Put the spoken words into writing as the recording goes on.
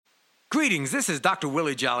Greetings, this is Dr.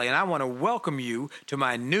 Willie Jolly, and I want to welcome you to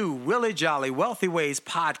my new Willie Jolly Wealthy Ways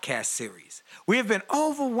podcast series. We have been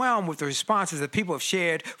overwhelmed with the responses that people have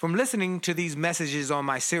shared from listening to these messages on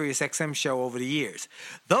my SiriusXM show over the years.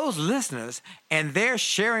 Those listeners, and they're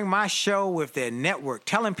sharing my show with their network,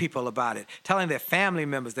 telling people about it, telling their family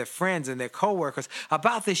members, their friends, and their coworkers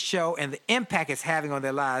about this show and the impact it's having on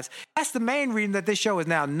their lives. That's the main reason that this show is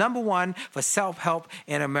now number one for self-help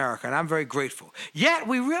in America, and I'm very grateful. Yet,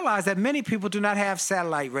 we realize that many people do not have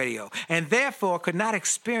satellite radio and therefore could not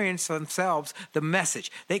experience for themselves the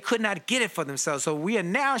message. They could not get it for themselves. So we are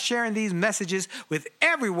now sharing these messages with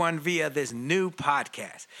everyone via this new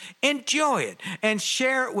podcast. Enjoy it and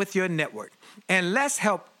share it with your network. And let's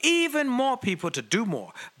help even more people to do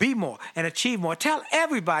more, be more, and achieve more. Tell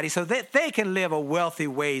everybody so that they can live a Wealthy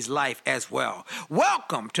Ways life as well.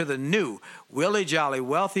 Welcome to the new Willie Jolly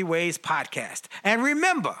Wealthy Ways podcast. And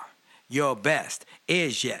remember, your best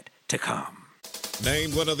is yet to come.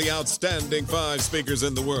 Named one of the outstanding 5 speakers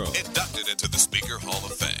in the world. Inducted into the Speaker Hall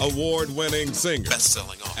of Fame. Award-winning singer.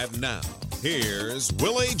 Best-selling author. And now, here's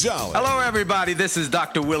Willie Jolly. Hello, everybody. This is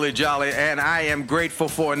Dr. Willie Jolly, and I am grateful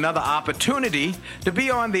for another opportunity to be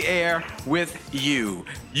on the air with you.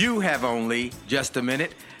 You have only just a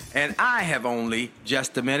minute, and I have only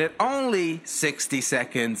just a minute. Only 60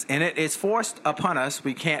 seconds in it. It's forced upon us.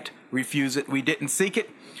 We can't refuse it. We didn't seek it.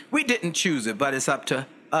 We didn't choose it, but it's up to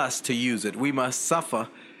us to use it. We must suffer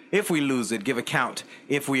if we lose it, give account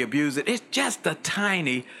if we abuse it. It's just a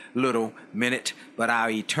tiny little minute, but our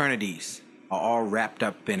eternities are all wrapped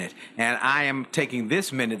up in it. And I am taking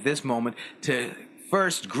this minute, this moment, to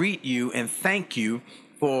first greet you and thank you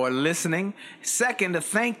for listening. Second, to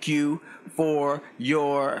thank you for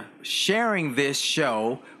your sharing this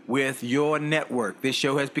show with your network. This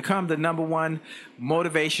show has become the number one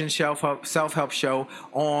motivation self-help show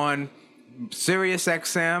on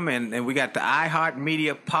SiriusXM, and we got the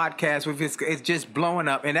iHeartMedia podcast. It's just blowing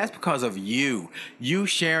up, and that's because of you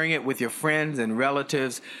sharing it with your friends and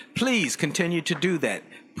relatives. Please continue to do that.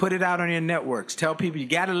 Put it out on your networks. Tell people you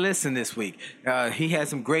got to listen this week. He had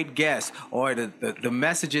some great guests, or the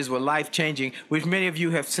messages were life-changing, which many of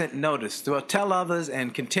you have sent notice. So tell others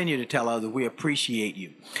and continue to tell others. We appreciate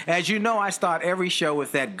you. As you know, I start every show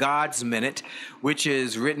with that God's Minute, which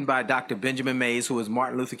is written by Dr. Benjamin Mays, who was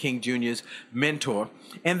Martin Luther King Jr.'s mentor.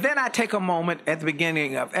 And then I take a moment at the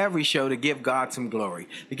beginning of every show to give God some glory,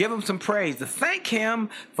 to give him some praise, to thank him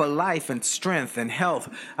for life and strength and health.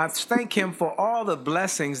 I thank him for all the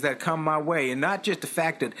blessings that come my way, and not just the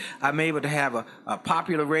fact that I'm able to have a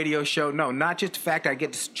popular radio show. No, not just the fact I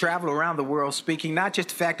get to travel around the world speaking, not just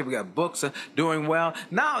the fact that we got books doing well.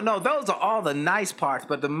 No, those are all the nice parts,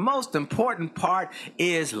 but the most important part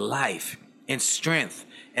is life and strength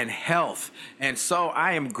and health. And so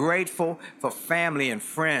I am grateful for family and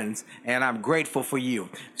friends, and I'm grateful for you.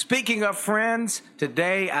 Speaking of friends,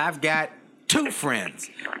 today I've got 2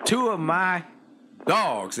 friends, 2 of my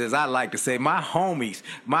dogs, as I like to say, my homies,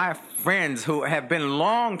 my friends who have been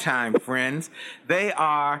longtime friends. They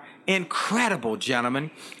are incredible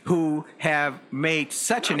gentlemen who have made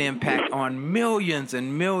such an impact on millions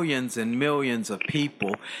and millions and millions of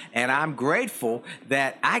people. And I'm grateful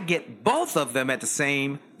that I get both of them at the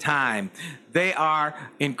same time. They are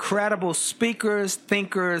incredible speakers,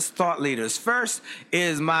 thinkers, thought leaders. First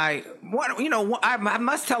is I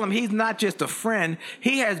must tell him he's not just a friend.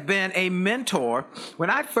 He has been a mentor. When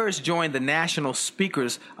I first joined the National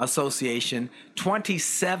Speakers Association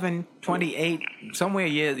 28 somewhere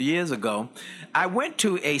years ago, I went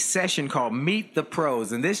to a session called Meet the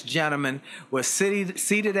Pros, and this gentleman was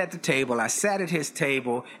seated at the table. I sat at his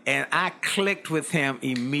table, and I clicked with him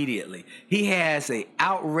immediately. He has an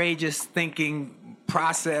outrageous thinking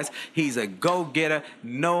process. He's a go-getter,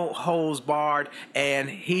 no holds barred, and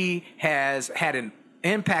he has had an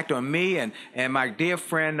impact on me and my dear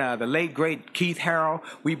friend, the late, great Keith Harrell.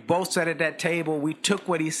 We both sat at that table. We took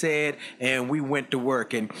what he said, and we went to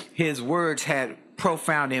work, and his words had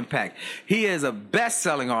profound impact. He is a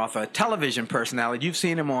best-selling author, a television personality. You've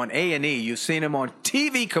seen him on A&E. You've seen him on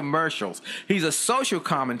TV commercials. He's a social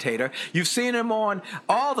commentator. You've seen him on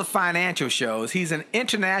all the financial shows. He's an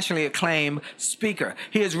internationally acclaimed speaker.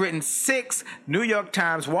 He has written 6 New York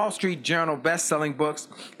Times, Wall Street Journal best-selling books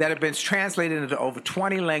that have been translated into over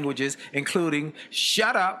 20 languages, including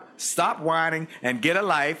Shut Up, Stop Whining, and Get a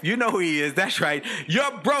Life. You know who he is. That's right.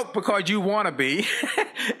 You're broke because you want to be.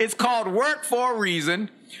 It's called Work for a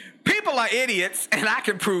Reason. People are idiots, and I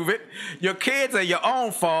can prove it. Your kids are your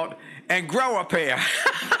own fault, and grow a pair.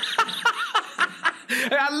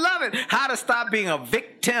 I love it. How to stop being a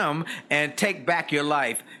victim and take back your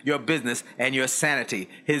life. your business, and your sanity.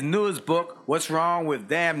 His newest book, What's Wrong with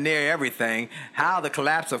Damn Near Everything, How the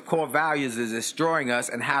Collapse of Core Values is Destroying Us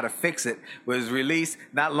and How to Fix It, was released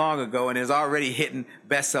not long ago and is already hitting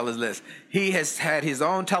bestsellers list. He has had his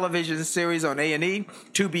own television series on A&E,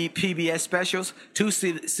 2 PBS specials, 2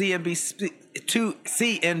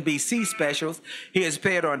 CNBC specials. He has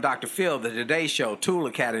appeared on Dr. Phil, The Today Show, Tool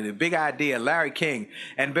Academy, Big Idea, Larry King,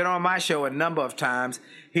 and been on my show a number of times.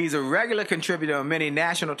 He's a regular contributor on many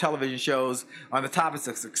national television shows on the topics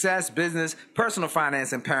of success, business, personal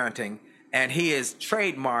finance, and parenting. And he is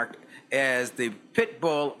trademarked as the pit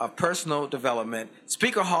bull of personal development,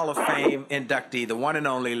 Speaker Hall of Fame inductee, the one and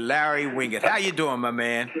only Larry Winget. How you doing, my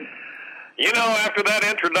man? You know, after that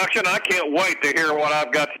introduction, I can't wait to hear what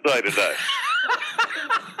I've got to say today.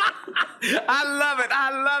 I love it.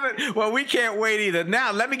 I love it. Well, we can't wait either.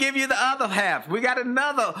 Now, let me give you the other half. We got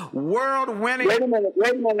another world-winning... Wait a minute.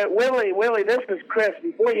 Willie, this is Chris.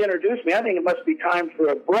 Before you introduce me, I think it must be time for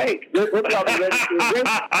a break. We're probably ready for a break.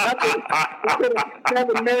 That's a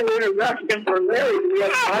 7-minute introduction for Larry. Do we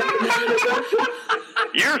have 5-minute introduction?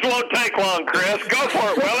 Yours won't take long, Chris. Go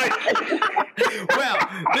for it, Willie. Well,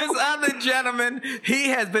 this other gentleman, he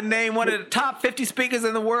has been named one of the top 50 speakers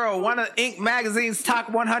in the world, one of Inc. magazine's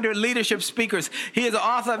top 100 leadership speakers. He is the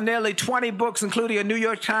author of nearly 20 books, including a New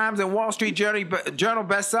York Times and Wall Street Journal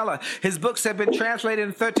bestseller. His books have been translated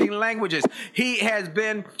in 13 languages. He has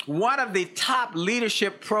been one of the top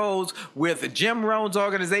leadership pros with Jim Rohn's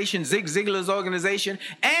organization, Zig Ziglar's organization,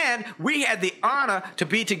 and we had the honor to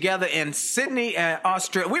be together in Sydney,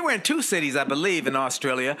 Australia. We were in 2 cities, I believe, in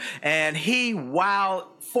Australia, and he wowed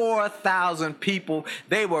 4,000 people.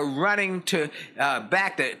 They were running to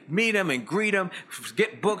back to meet him and greet him,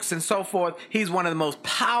 get books and so forth. He's one of the most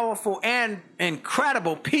powerful and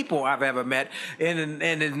incredible people I've ever met, and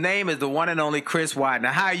his name is the one and only Chris Widener.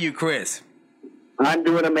 How are you, Chris? I'm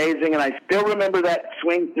doing amazing, and I still remember that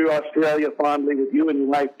swing through Australia fondly with you and your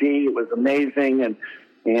wife, Dee. It was amazing, and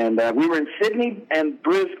we were in Sydney and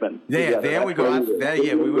Brisbane. Yeah, together. There we go.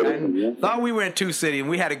 We thought we were in 2 cities, and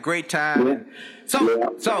we had a great time. Yeah.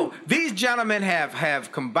 So these gentlemen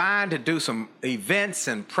have combined to do some events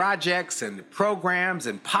and projects and programs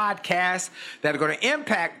and podcasts that are going to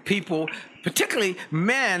impact people, particularly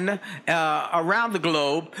men around the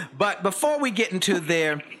globe. But before we get into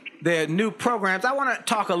their new programs, I want to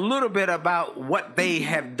talk a little bit about what they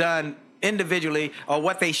have done individually or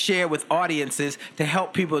what they share with audiences to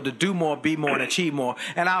help people to do more, be more, and achieve more.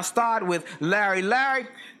 And I'll start with Larry. Larry,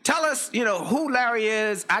 tell us, who Larry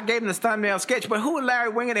is. I gave him the thumbnail sketch, but who is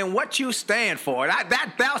Larry Winget and what you stand for?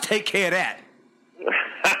 That'll take care of that.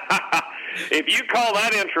 If you call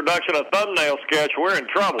that introduction a thumbnail sketch, we're in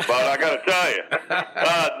trouble, bud, I got to tell you.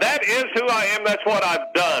 That is who I am. That's what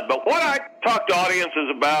I've done. But what I talk to audiences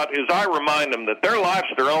about is I remind them that their life's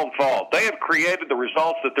their own fault. They have created the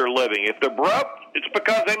results that they're living. If they're broke, it's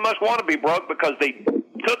because they must want to be broke because they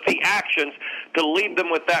took the actions to lead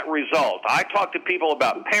them with that result. I talk to people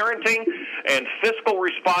about parenting and fiscal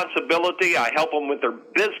responsibility. I help them with their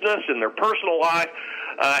business and their personal life.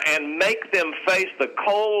 And make them face the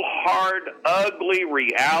cold, hard, ugly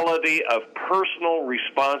reality of personal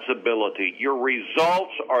responsibility. Your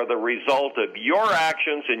results are the result of your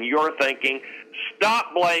actions and your thinking.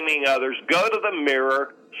 Stop blaming others. Go to the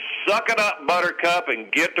mirror, suck it up, buttercup,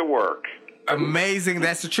 and get to work. Amazing.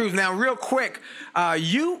 That's the truth. Now, real quick,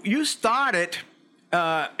 you started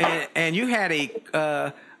and you had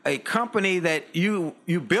a company that you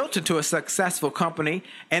built into a successful company,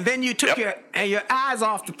 and then you took your eyes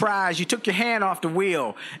off the prize, you took your hand off the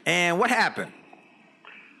wheel, and what happened?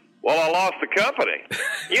 Well, I lost the company.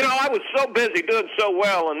 I was so busy doing so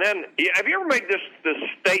well, and then, have you ever made this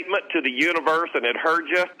statement to the universe and it heard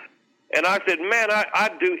you? And I said, man,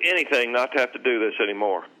 I'd do anything not to have to do this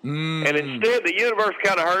anymore. And instead, the universe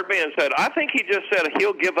kind of heard me and said, I think he just said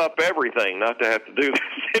he'll give up everything not to have to do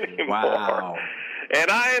this anymore. Wow. And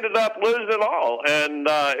I ended up losing it all. And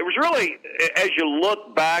it was really, as you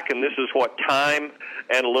look back, and this is what time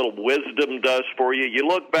and a little wisdom does for you, you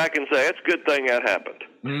look back and say, it's a good thing that happened.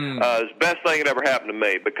 It's the best thing that ever happened to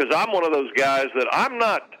me, because I'm one of those guys that I'm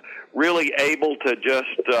not really able to just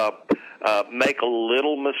make a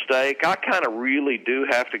little mistake. I kind of really do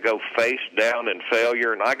have to go face down in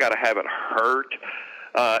failure, and I got to have it hurt.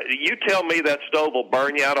 You tell me that stove will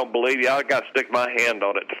burn you, I don't believe you. I got to stick my hand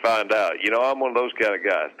on it to find out. I'm one of those kind of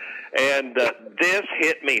guys. And this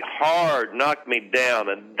hit me hard, knocked me down,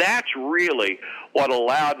 and that's really what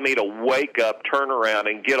allowed me to wake up, turn around,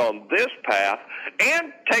 and get on this path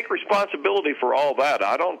and take responsibility for all that.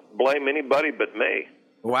 I don't blame anybody but me.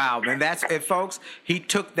 Wow, and that's it, folks. He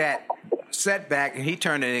took that setback, and he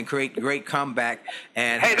turned it in great comeback.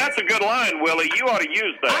 And Hey, that's a good line, Willie. You ought to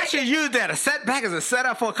use I that. should use that. A setback is a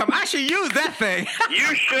setup for a comeback. I should use that thing.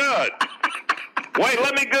 You should. Wait,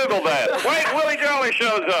 let me Google that. Wait, Willie Jolly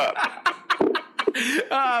shows up.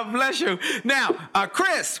 Bless you. Now,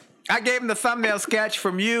 Chris, I gave him the thumbnail sketch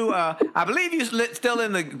from you. I believe you're still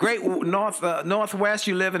in the great Northwest.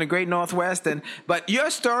 You live in the great Northwest, but your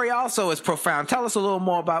story also is profound. Tell us a little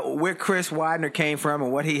more about where Chris Widener came from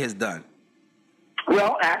and what he has done.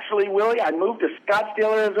 Well, actually, Willie, I moved to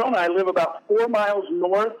Scottsdale, Arizona. I live about 4 miles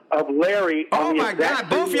north of Larry. Oh, my God.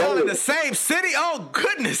 Both y'all in the same city? Oh,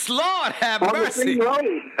 goodness. Lord, have on mercy. the same road.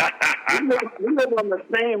 we live on the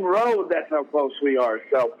same road. That's how close we are.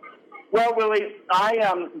 So, well, Willie,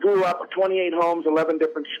 I grew up with 28 homes, 11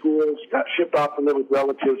 different schools, got shipped off to live with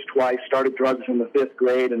relatives twice, started drugs in the 5th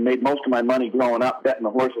grade, and made most of my money growing up betting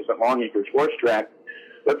the horses at Long Acres Horse Track.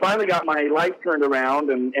 But finally got my life turned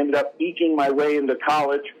around and ended up eking my way into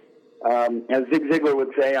college. As Zig Ziglar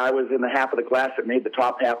would say, I was in the half of the class that made the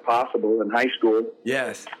top half possible in high school.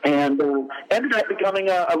 Yes. And ended up becoming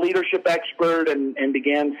a leadership expert and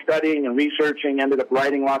began studying and researching, ended up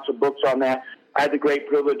writing lots of books on that. I had the great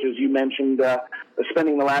privilege, as you mentioned,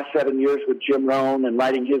 spending the last 7 years with Jim Rohn and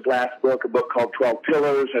writing his last book, a book called 12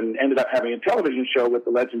 Pillars, and ended up having a television show with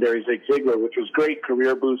the legendary Zig Ziglar, which was great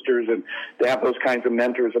career boosters, and to have those kinds of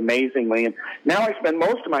mentors amazingly. And now I spend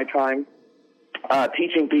most of my time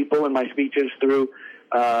teaching people in my speeches through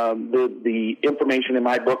the information in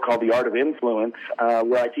my book called The Art of Influence,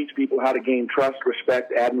 where I teach people how to gain trust,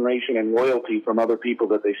 respect, admiration, and loyalty from other people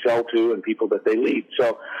that they sell to and people that they lead.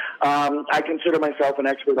 So I consider myself an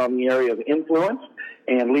expert on the area of influence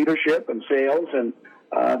and leadership and sales, and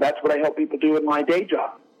that's what I help people do in my day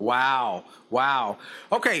job. Wow.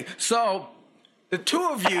 Okay, so the two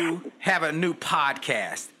of you have a new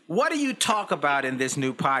podcast. What do you talk about in this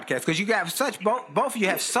new podcast? Because you have both of you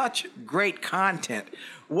have such great content.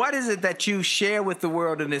 What is it that you share with the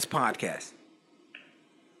world in this podcast?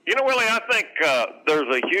 You know, Willie, I think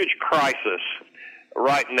there's a huge crisis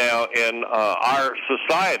right now in our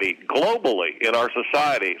society, globally in our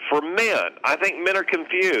society, for men. I think men are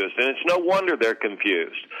confused, and it's no wonder they're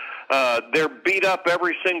confused. They're beat up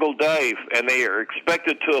every single day, and they are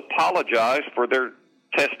expected to apologize for their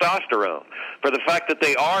testosterone, for the fact that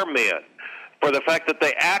they are men, for the fact that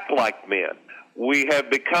they act like men. We have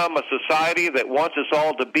become a society that wants us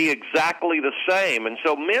all to be exactly the same. And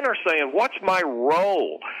so men are saying, what's my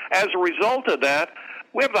role? As a result of that,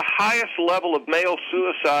 we have the highest level of male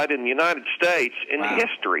suicide in the United States in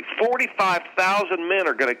history. 45,000 men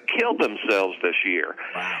are going to kill themselves this year.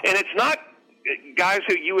 Wow. And it's not guys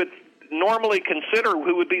who you would normally consider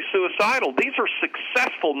who would be suicidal. These are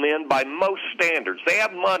successful men by most standards. They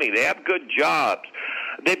have money. They have good jobs.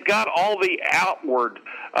 They've got all the outward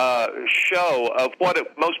show of what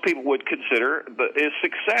most people would consider is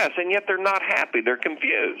success, and yet they're not happy. They're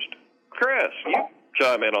confused. Chris, you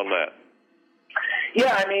chime in on that.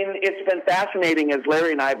 Yeah, I mean, it's been fascinating as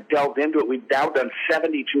Larry and I have delved into it. We've now done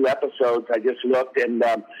 72 episodes. I just looked, and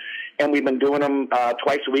we've been doing them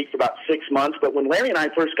twice a week for about 6 months. But when Larry and I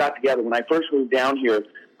first got together, when I first moved down here,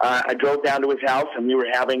 I drove down to his house, and we were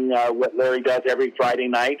having what Larry does every Friday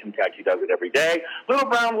night. In fact, he does it every day. A little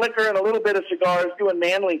brown liquor and a little bit of cigars, doing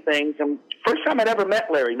manly things. And first time I'd ever met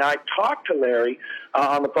Larry. Now, I talked to Larry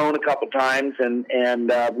on the phone a couple times, and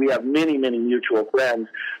we have many, many mutual friends.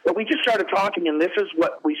 But we just started talking, and this is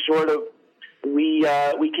what we sort of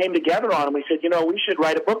we came together on, and we said, you know, we should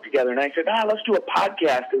write a book together. And I said, let's do a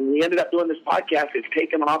podcast. And we ended up doing this podcast. It's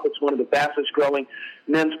taken off. It's one of the fastest growing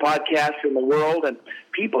men's podcasts in the world. And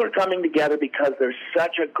people are coming together because there's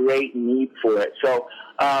such a great need for it. So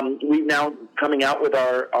we've now coming out with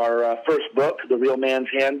our first book, The Real Man's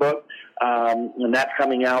Handbook. And that's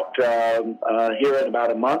coming out here in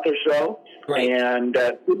about a month or so. Great. And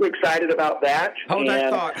super excited about that. Hold that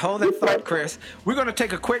thought, Chris. We're going to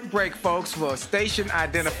take a quick break, folks, for station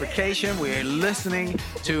identification. We're listening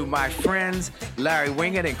to my friends Larry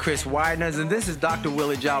Winget and Chris Widener, and this is Dr.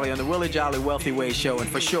 Willie Jolly on the Willie Jolly Wealthy Way Show. And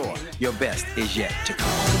for sure, your best is yet to come.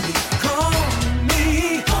 Call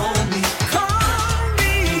me, call me, call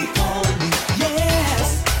me, call me,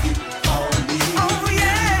 yes. Call me, oh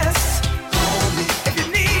yes. Call me if you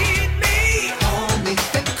need me. Call me,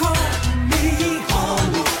 then call me, call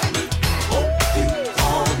me, oh,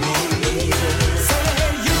 call me. Say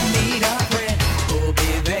you need a friend who'll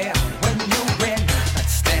be there when you win.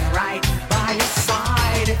 Let's stand right by your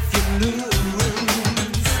side if you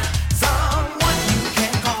lose. Someone you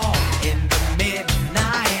can call in the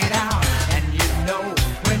midnight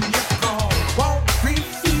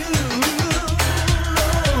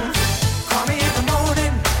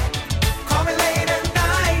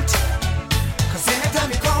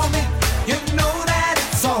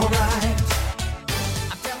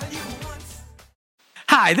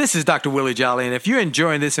Hi, this is Dr. Willie Jolly, and if you're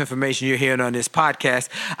enjoying this information you're hearing on this podcast,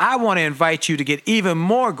 I want to invite you to get even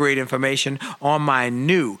more great information on my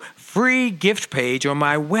new free gift page on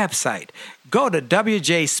my website. Go to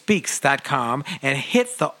wjspeaks.com and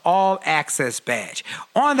hit the All Access badge.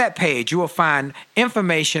 On that page, you will find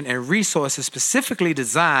information and resources specifically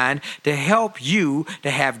designed to help you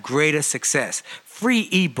to have greater success. Free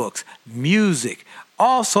ebooks, music,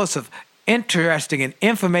 all sorts of interesting and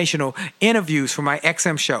informational interviews for my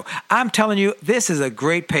XM show. I'm telling you, this is a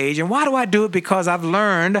great page. And why do I do it? Because I've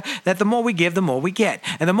learned that the more we give, the more we get.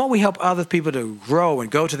 And the more we help other people to grow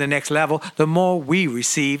and go to the next level, the more we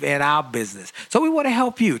receive in our business. So we want to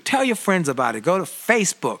help you. Tell your friends about it. Go to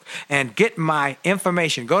Facebook and get my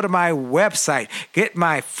information. Go to my website, get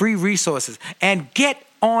my free resources, and get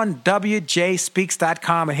on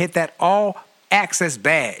wjspeaks.com and hit that All Access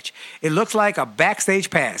badge. It looks like a backstage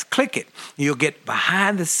pass. Click it. You'll get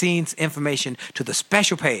behind the scenes information to the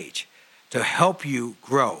special page to help you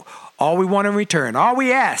grow. All we want in return, all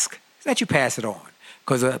we ask is that you pass it on,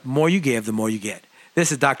 because the more you give, the more you get.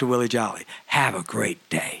 This is Dr. Willie Jolly. Have a great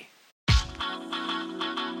day. A to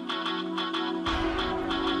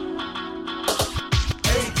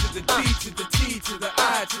the D to the T to the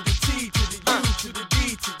I to the T to the U to the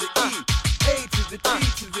D to the E. A to the T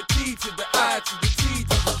to the T to the I to the T to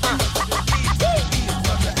the U to the D to the E.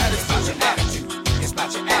 It's about your attitude. It's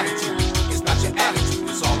about your attitude. It's about your attitude.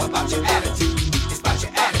 It's all about your attitude. It's about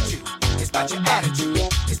your attitude. It's about your attitude.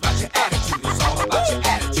 It's about your attitude. It's all about your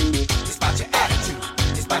attitude. It's about your attitude.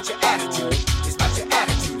 It's about your attitude. It's about your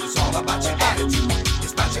attitude. It's all about your attitude.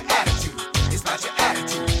 It's about your attitude. It's about your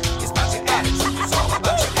attitude. It's about your attitude. It's all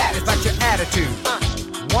about your attitude. It's about your attitude.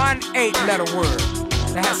 1 8-letter word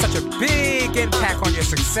that has such a big impact on your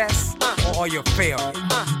success or your failure.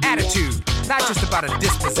 Attitude, not just about a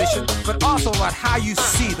disposition, but also about how you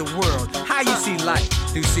see the world, how you see life.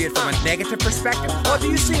 Do you see it from a negative perspective, or do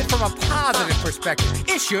you see it from a positive perspective?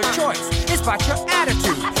 It's your choice. It's about your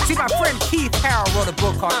attitude. See, my friend Keith Harrell wrote a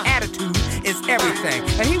book called Attitude is Everything,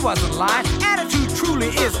 and he wasn't lying. Attitude truly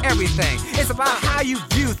is everything. It's about how you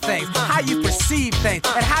view things, how you perceive things,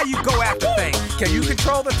 and how you go after things. Can you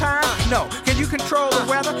control the time? No. Can you control the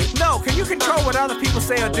weather? No. Can you control what other people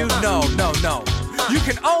say or do? No. You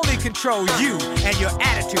can only control you and your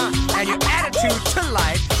attitude. And your attitude to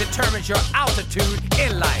life determines your altitude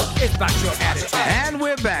in life. It's about your attitude. And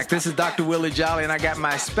we're back. This is Dr. Willie Jolly, and I got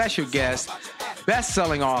my special guests,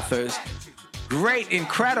 best-selling authors, great,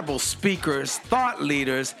 incredible speakers, thought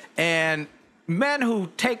leaders, and men who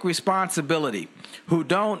take responsibility, who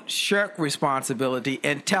don't shirk responsibility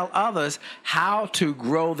and tell others how to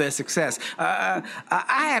grow their success. I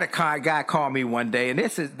had a guy call me one day, and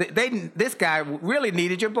this guy really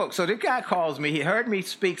needed your book. So this guy calls me. He heard me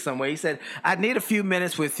speak somewhere. He said, "I need a few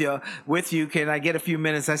minutes with you. Can I get a few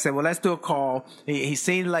minutes?" I said, "Well, let's do a call." He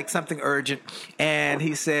seemed like something urgent, and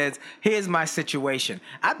he says, "Here's my situation.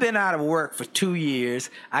 I've been out of work for 2 years.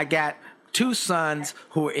 I got 2 sons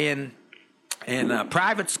who are in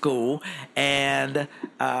private school, and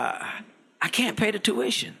I can't pay the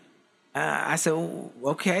tuition." I said,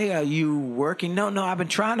 "Okay, are you working?" No, I've been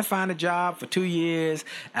trying to find a job for 2 years.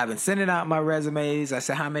 I've been sending out my resumes. I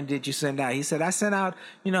said, "How many did you send out?" He said, "I sent out,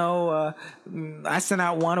 I sent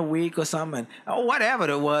out 1 a week or something."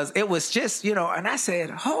 Whatever it was just, and I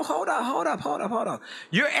said, hold up.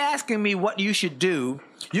 You're asking me what you should do.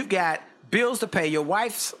 You've got bills to pay. Your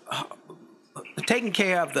wife's taking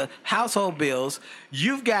care of the household bills.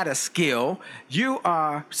 You've got a skill. You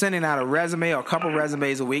are sending out a resume or a couple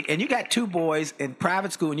resumes a week, and you got 2 boys in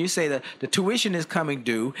private school, and you say that the tuition is coming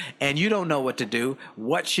due, and you don't know what to do.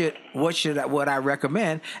 What I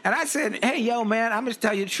recommend? And I said, "Hey, yo, man, I'm just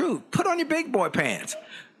tell you the truth. Put on your big boy pants.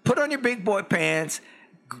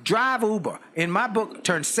 Drive Uber." In my book,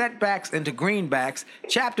 Turn Setbacks into Greenbacks,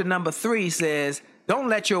 chapter number 3 says, "Don't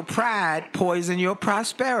let your pride poison your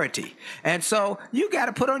prosperity." And so you got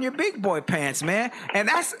to put on your big boy pants, man. And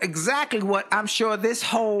that's exactly what I'm sure this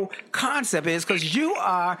whole concept is, because you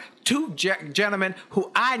are 2 gentlemen who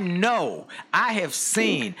I know, I have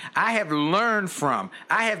seen, I have learned from,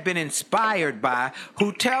 I have been inspired by,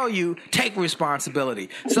 who tell you take responsibility.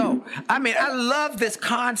 So, I love this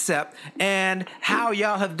concept and how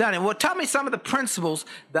y'all have done it. Well, tell me some of the principles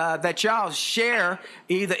that y'all share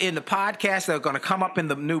either in the podcast that are going to come up in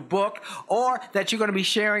the new book, or that you're going to be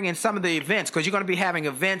sharing in some of the events, because you're going to be having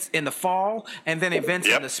events in the fall and then events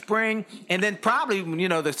in the spring, and then probably,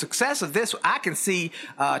 the success of this, I can see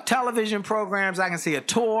television programs, I can see a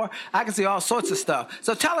tour, I can see all sorts of stuff.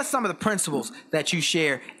 So tell us some of the principles that you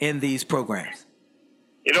share in these programs.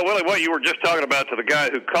 You know, Willie, what you were just talking about to the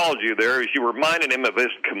guy who called you there is you reminded him of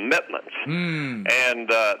his commitments. And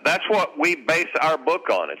that's what we base our book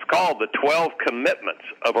on. It's called The 12 Commitments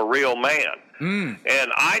of a Real Man.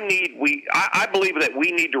 And I believe that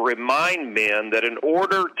we need to remind men that in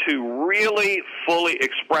order to really fully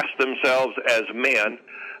express themselves as men,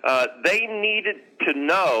 they needed to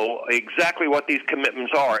know exactly what these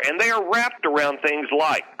commitments are. And they are wrapped around things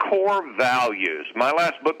like core values. My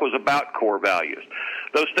last book was about core values.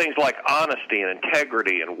 Those things like honesty and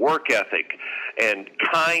integrity and work ethic and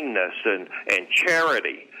kindness and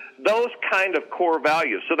charity. Those kind of core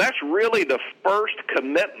values. So that's really the first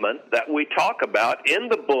commitment that we talk about in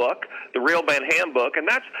the book, the Real Man Handbook, and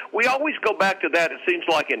we always go back to that, it seems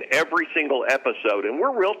like, in every single episode, and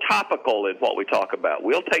we're real topical in what we talk about.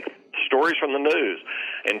 We'll take stories from the news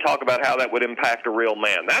and talk about how that would impact a real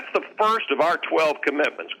man. That's the first of our 12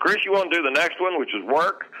 commitments. Chris, you want to do the next one, which is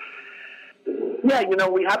work? Yeah,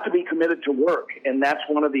 we have to be committed to work, and that's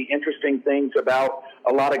one of the interesting things about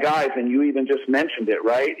a lot of guys, and you even just mentioned it,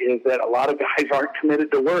 right, is that a lot of guys aren't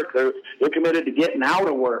committed to work. They're committed to getting out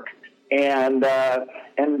of work. And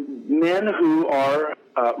men who are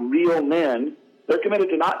real men, they're committed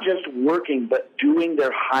to not just working, but doing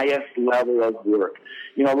their highest level of work.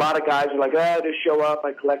 A lot of guys are like, I just show up,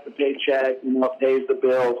 I collect the paycheck, it pays the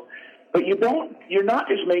bills. But you're not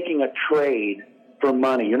just making a trade for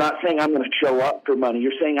money. You're not saying I'm going to show up for money.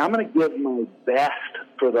 You're saying I'm going to give my best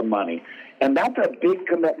for the money. And that's a big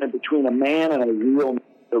commitment between a man and a real man.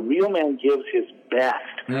 The real man gives his best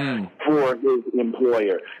for his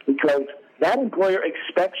employer because that employer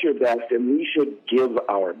expects your best, and we should give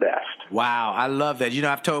our best. Wow, I love that.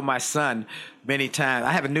 I've told my son many times,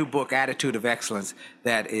 I have a new book, Attitude of Excellence,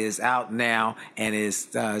 that is out now and is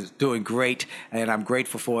doing great, and I'm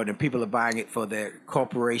grateful for it. And people are buying it for their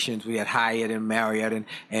corporations. We had Hyatt and Marriott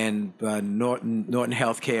and Norton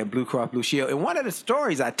Healthcare, Blue Cross Blue Shield. And one of the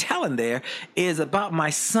stories I tell in there is about my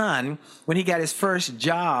son when he got his first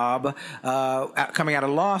job coming out of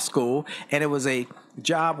law school, and it was a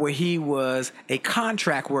job where he was a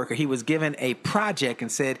contract worker. He was given a project and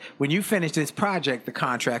said, when you finish this project, the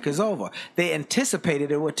contract is over. They anticipated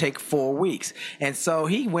it would take 4 weeks. And so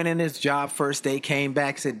he went in his job first day, came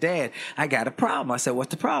back, said, Dad, I got a problem. I said,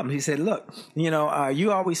 what's the problem? He said, look, you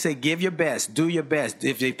always say, give your best, do your best.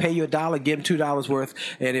 If they pay you $1, give them $2 worth.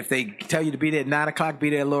 And if they tell you to be there at 9 o'clock, be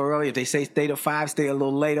there a little early. If they say stay till 5, stay a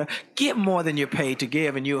little later. Give more than you're paid to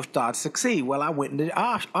give, and you'll start to succeed. Well, I went into the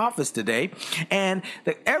office today, and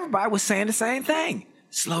everybody was saying the same thing.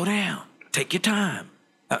 Slow down. Take your time.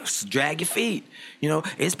 Drag your feet.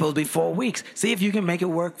 It's supposed to be 4 weeks. See if you can make it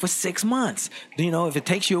work for 6 months. If it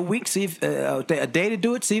takes you a week, see if a day to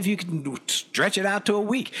do it, see if you can stretch it out to a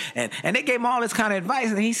week. And they gave him all this kind of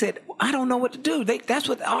advice, and he said, I don't know what to do. That's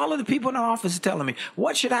what all of the people in the office are telling me.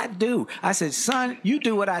 What should I do? I said, son, you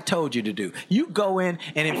do what I told you to do. You go in,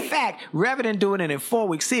 and in fact, rather than doing it in 4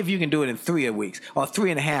 weeks, see if you can do it in 3 weeks or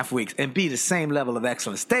 3.5 weeks and be the same level of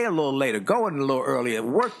excellence. Stay a little later, go in a little earlier,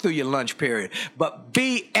 work through your lunch period, but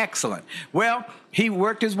be excellent. Well, he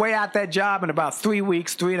worked his way out that job in about 3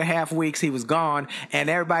 weeks, 3.5 weeks. He was gone, and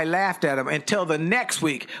everybody laughed at him until the next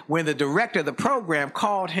week when the director of the program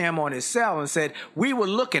called him on his cell and said, we were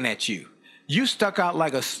looking at you. You stuck out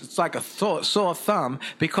like a sore thumb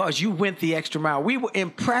because you went the extra mile. We were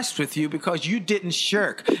impressed with you because you didn't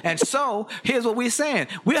shirk. And so here's what we're saying.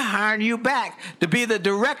 We're hiring you back to be the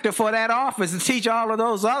director for that office and teach all of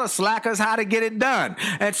those other slackers how to get it done.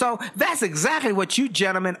 And so that's exactly what you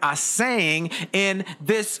gentlemen are saying in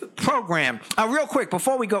this program. Real quick,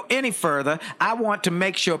 before we go any further, I want to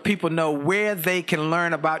make sure people know where they can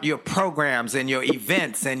learn about your programs and your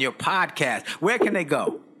events and your podcast. Where can they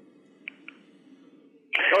go?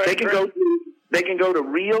 They can go to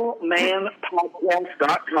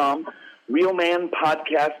realmanpodcast.com,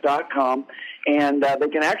 realmanpodcast.com, and they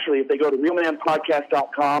can actually, if they go to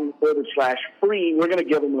realmanpodcast.com/free, we're going to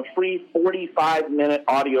give them a free 45-minute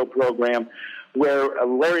audio program where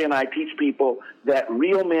Larry and I teach people that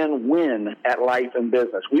real men win at life and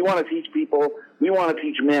business. We want to teach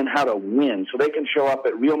men how to win, so they can show up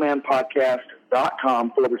at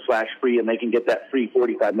realmanpodcast.com/free, and they can get that free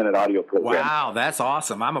 45-minute audio program. Wow, that's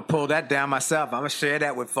awesome. I'm going to pull that down myself. I'm going to share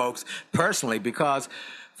that with folks personally because,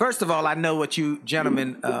 first of all, I know what you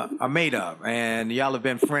gentlemen are made of, and y'all have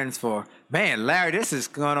been friends for, Larry, this is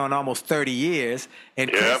going on almost 30 years, and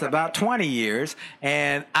Chris about 20 years,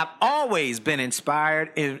 and I've always been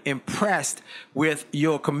inspired and impressed with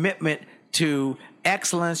your commitment to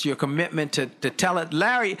excellence, your commitment to tell it.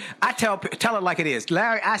 Larry, I tell it like it is.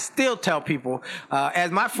 Larry, I still tell people,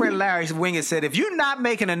 as my friend Larry Wingett said, if you're not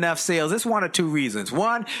making enough sales, it's one of two reasons.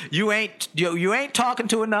 One, you ain't talking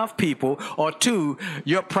to enough people, or two,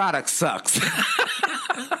 your product sucks.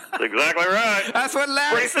 That's exactly right. That's what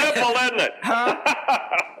Larry Pretty said. simple, isn't it?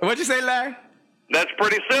 What'd you say, Larry? That's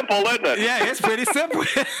pretty simple, isn't it? Yeah, it's pretty simple.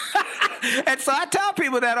 And so I tell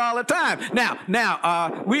people that all the time.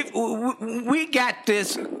 Now, we got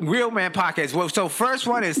this Real Man podcast. Well, so first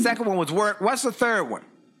one is, second one was work. What's the third one?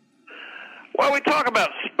 Well, we talk about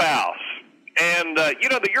spouse, and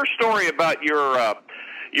your story about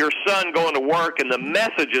your son going to work and the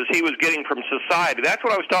messages he was getting from society. That's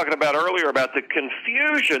what I was talking about earlier, about the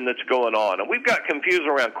confusion that's going on. And we've got confusion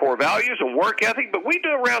around core values and work ethic, but we do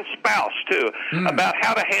around spouse, too, about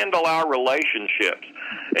how to handle our relationships.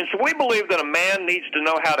 And so we believe that a man needs to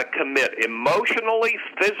know how to commit emotionally,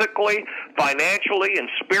 physically, financially, and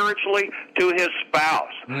spiritually to his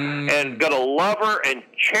spouse, and got to love her and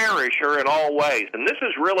cherish her in all ways. And this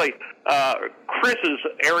is really Chris's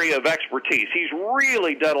area of expertise. He's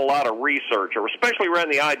really done a lot of research, especially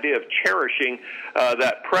around the idea of cherishing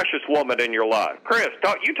that precious woman in your life. Chris,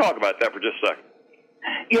 you talk about that for just a second.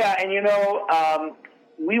 Yeah, and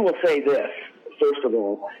we will say this, first of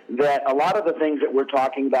all, that a lot of the things that we're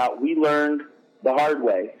talking about, we learned the hard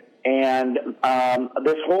way. And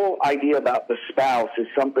this whole idea about the spouse is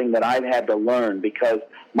something that I've had to learn, because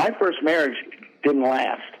my first marriage didn't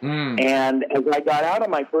last. And as I got out of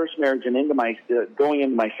my first marriage and into going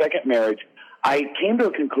into my second marriage, I came to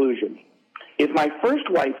a conclusion. If my first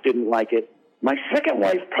wife didn't like it, my second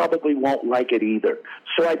wife probably won't like it either.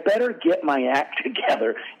 So I better get my act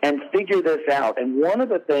together and figure this out. And one of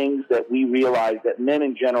the things that we realize that men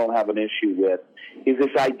in general have an issue with is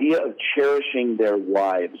this idea of cherishing their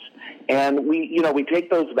wives. And we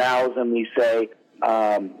take those vows and we say,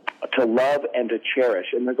 to love and to cherish.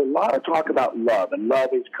 And there's a lot of talk about love, and love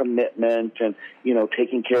is commitment and,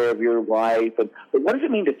 taking care of your wife. But what does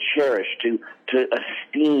it mean to cherish, to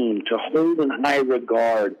esteem, to hold in high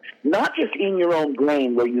regard, not just in your own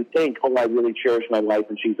brain where you think, oh, I really cherish my wife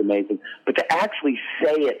and she's amazing, but to actually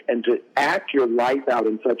say it and to act your life out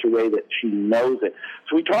in such a way that she knows it.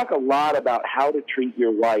 So we talk a lot about how to treat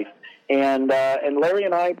your wife. And Larry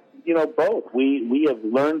and I, both. We have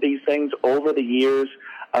learned these things over the years,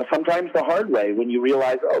 sometimes the hard way, when you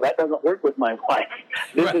realize, oh, that doesn't work with my wife.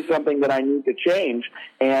 This is something that I need to change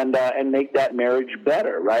and make that marriage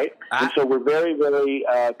better, right? And so we're very, very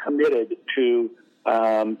committed to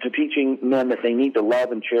teaching men that they need to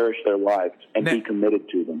love and cherish their wives and be committed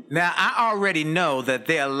to them. Now, I already know that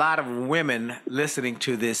there are a lot of women listening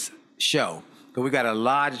to this show. So we got a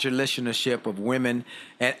larger listenership of women,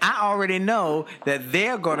 and I already know that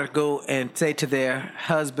they're going to go and say to their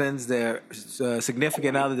husbands, their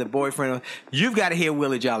significant other, their boyfriend, you've got to hear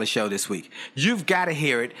Willie Jolly Show this week. You've got to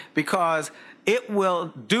hear it, because it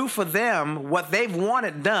will do for them what they've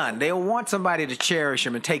wanted done. They'll want somebody to cherish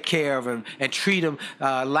them and take care of them and treat them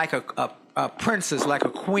like a princess, like a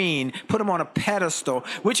queen, put them on a pedestal,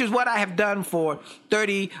 which is what I have done for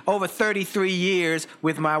over 33 years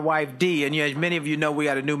with my wife, Dee. And as many of you know, we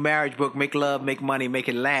got a new marriage book, Make Love, Make Money, Make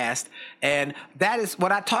It Last. And that is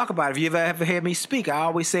what I talk about. If you ever hear me speak, I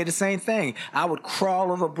always say the same thing. I would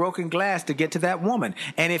crawl over broken glass to get to that woman.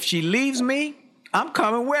 And if she leaves me, I'm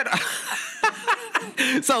coming with her.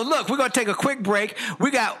 So look, we're going to take a quick break. We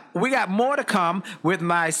got more to come with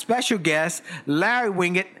my special guest, Larry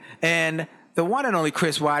Wingett, and the one and only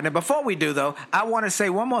Chris Widener. Before we do, though, I want to say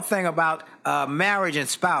one more thing about marriage and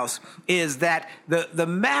spouse, is that the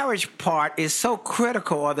marriage part is so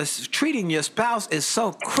critical, or treating your spouse is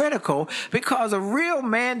so critical, because a real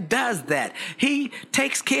man does that. He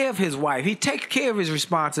takes care of his wife. He takes care of his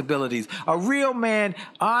responsibilities. A real man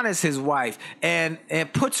honors his wife and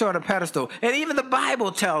puts her on a pedestal. And even the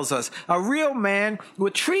Bible tells us a real man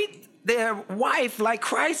would treat their wife like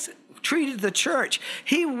Christ treated the church.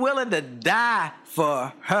 He willing to die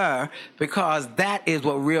for her, because that is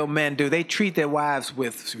what real men do. They treat their wives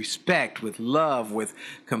with respect, with love, with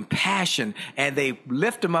compassion, and they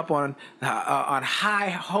lift them up on high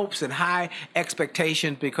hopes and high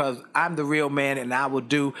expectations, because I'm the real man and I will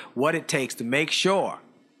do what it takes to make sure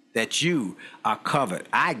that you are covered.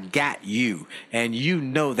 I got you, and you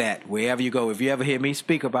know that wherever you go. If you ever hear me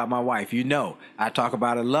speak about my wife, you know I talk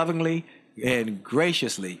about her lovingly and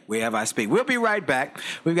graciously wherever I speak. We'll be right back.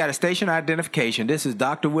 We've got a station identification. This is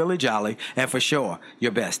Dr. Willie Jolly, and for sure,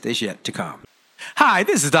 your best is yet to come. Hi,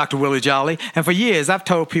 this is Dr. Willie Jolly, and for years I've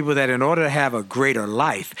told people that in order to have a greater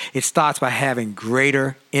life, it starts by having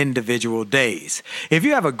greater individual days. If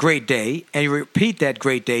you have a great day and you repeat that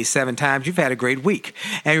great day 7 times, you've had a great week.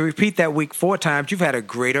 And you repeat that week 4 times, you've had a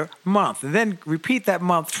greater month. And then repeat that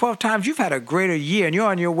month 12 times, you've had a greater year, and you're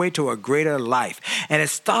on your way to a greater life. And it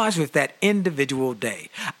starts with that individual day.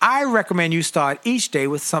 I recommend you start each day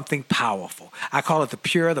with something powerful. I call it the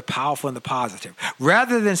pure, the powerful, and the positive.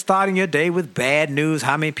 Rather than starting your day with bad news,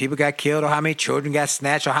 how many people got killed or how many children got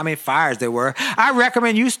snatched or how many fires there were, I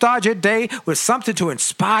recommend you start your day with something to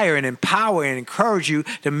inspire and empower and encourage you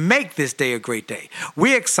to make this day a great day.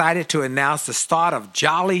 We're excited to announce the start of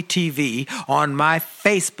Jolly TV on my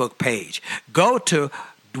Facebook page. Go to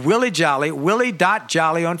Willie Jolly,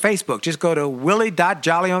 Willie.Jolly on Facebook. Just go to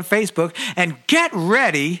Willie.Jolly on Facebook and get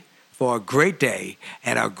ready for a great day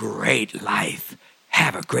and a great life.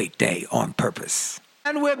 Have a great day on purpose.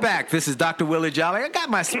 And we're back. This is Dr. Willie Jolly. I got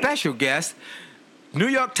my special guest, New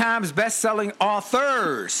York Times best-selling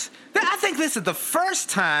authors. I think this is the first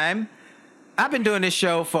time. I've been doing this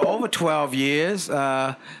show for over 12 years.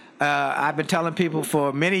 I've been telling people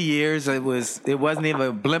for many years it wasn't even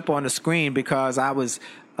a blimp on the screen because I was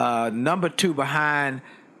number 2 behind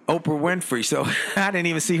Oprah Winfrey, so I didn't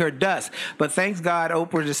even see her dust. But thanks God,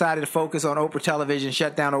 Oprah decided to focus on Oprah Television,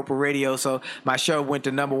 shut down Oprah Radio, so my show went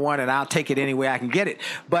to number 1, and I'll take it any way I can get it.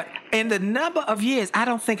 But in the number of years, I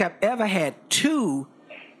don't think I've ever had 2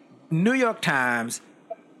 New York Times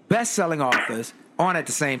best-selling authors on at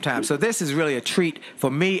the same time. So this is really a treat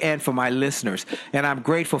for me and for my listeners, and I'm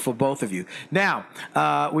grateful for both of you. Now,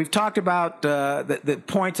 we've talked about the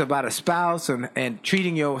points about a spouse and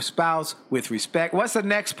treating your spouse with respect. What's the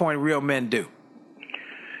next point real men do?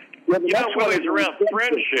 Well, it's around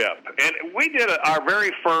friendship. And we did our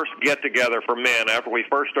very first get-together for men after we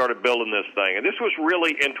first started building this thing. And this was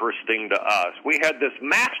really interesting to us. We had this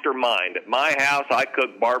mastermind at my house. I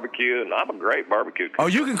cook barbecue, and I'm a great barbecue cook. Oh,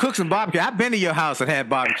 you can cook some barbecue. I've been to your house and had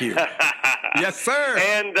barbecue. Yes, sir.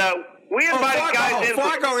 And we invited guys in. Before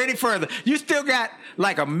I go any further, you still got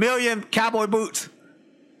like 1 million cowboy boots?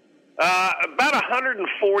 About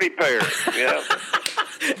 140 pairs, yeah.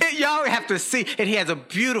 Y'all have to see. And he has a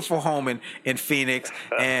beautiful home in Phoenix.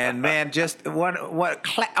 And, man, just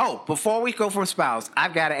before we go from spouse,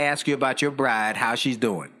 I've got to ask you about your bride, how she's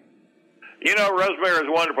doing. You know, Rosemary is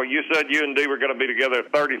wonderful. You said you and Dee were going to be together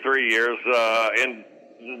 33 years. In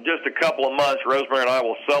just a couple of months, Rosemary and I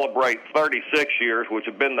will celebrate 36 years, which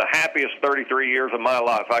have been the happiest 33 years of my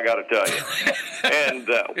life, I got to tell you. And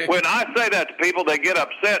when I say that to people, they get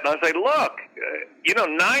upset. And I say, look,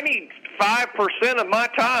 95% of my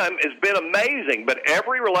time has been amazing, but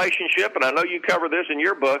every relationship, and I know you cover this in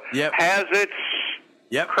your book, has its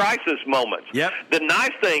crisis moments. The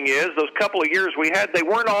nice thing is, those couple of years we had, they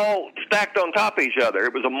weren't all stacked on top of each other.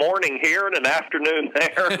 It was a morning here and an afternoon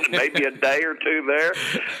there, and maybe a day or 2 there.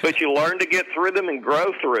 But you learn to get through them and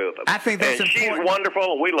grow through them. I think that's important. She's wonderful,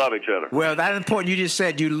 and we love each other. Well, that's important. You just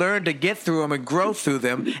said you learn to get through them and grow through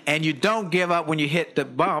them, and you don't give up when you hit the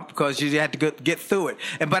bump because you have to get through it.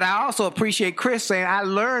 But I also appreciate Chris saying I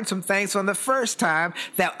learned some things from the first time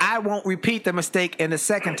that I won't repeat the mistake in the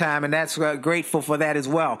second time, and that's grateful for that as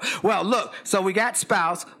well. Well, look, so we got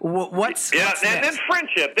spouse. What's next? And then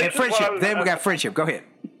friendship. Then we got friendship. Go ahead.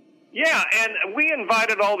 Yeah, and we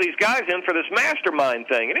invited all these guys in for this mastermind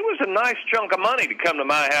thing, and it was a nice chunk of money to come to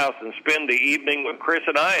my house and spend the evening with Chris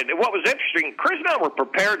and I. And what was interesting, Chris and I were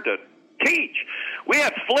prepared to teach. We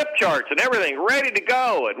had flip charts and everything ready to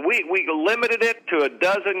go, and we limited it to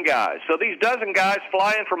 12 guys. So these 12 guys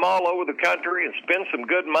fly in from all over the country and spend some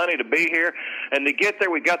good money to be here. And to get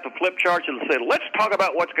there, we got the flip charts and said, let's talk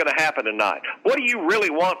about what's going to happen tonight. What do you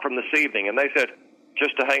really want from this evening? And they said,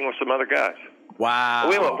 just to hang with some other guys. Wow.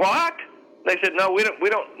 We went, what? They said, no, we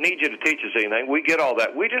don't need you to teach us anything. We get all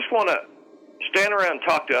that. We just want to stand around and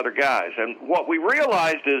talk to other guys. And what we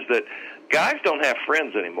realized is that guys don't have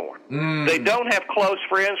friends anymore. They don't have close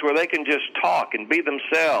friends where they can just talk and be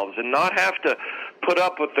themselves and not have to put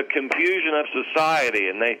up with the confusion of society.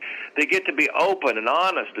 And they get to be open and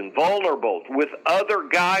honest and vulnerable with other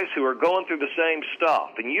guys who are going through the same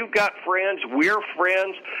stuff. And you've got friends. We're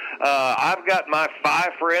friends. I've got my 5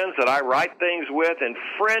 friends that I write things with. And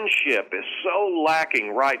friendship is so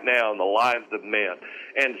lacking right now in the lives of men.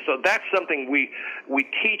 And so that's something we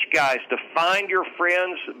teach guys to find your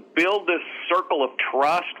friends, build this circle of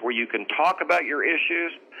trust where you can talk about your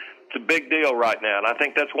issues. It's a big deal right now, and I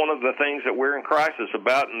think that's one of the things that we're in crisis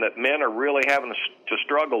about and that men are really having to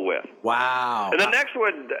struggle with. Wow. And the next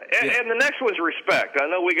one, and the next one's respect. I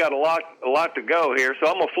know we got a lot to go here, so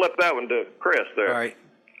I'm going to flip that one to Chris there. All right.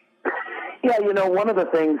 Yeah, one of the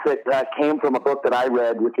things that came from a book that I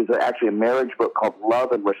read, which is actually a marriage book called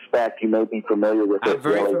Love and Respect. You may be familiar with it. I'm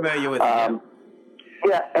very familiar with it.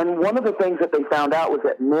 Yeah, and one of the things that they found out was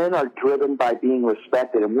that men are driven by being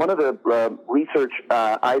respected. And one of the research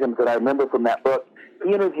items that I remember from that book,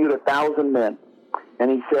 he interviewed 1,000 men. And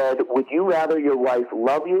he said, would you rather your wife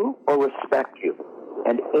love you or respect you?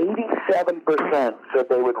 And 87% said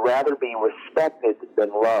they would rather be respected than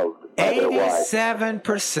loved by their wives.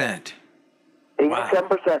 87%.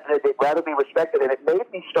 87% said they'd rather be respected. And it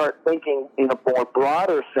made me start thinking in a more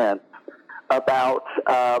broader sense about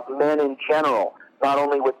men in general, not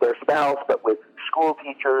only with their spouse, but with school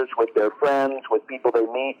teachers, with their friends, with people they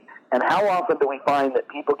meet. And how often do we find that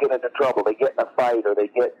people get into trouble? They get in a fight, or they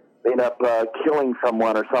end up killing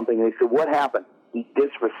someone or something, and they say, what happened? He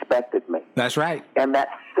disrespected me. That's right. And that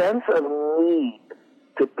sense of need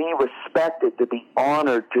to be respected, to be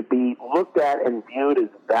honored, to be looked at and viewed as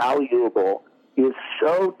valuable is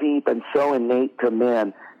so deep and so innate to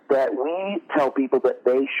men that we tell people that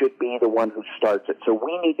they should be the one who starts it. So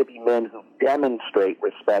we need to be men who demonstrate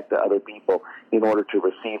respect to other people in order to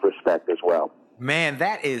receive respect as well. Man,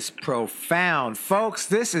 that is profound. Folks,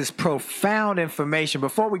 this is profound information.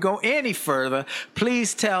 Before we go any further,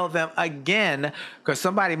 please tell them again, because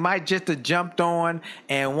somebody might just have jumped on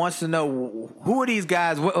and wants to know, who are these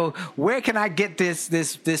guys? Where can I get this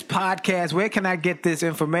podcast? Where can I get this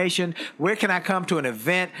information? Where can I come to an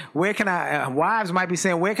event? Where can I, wives might be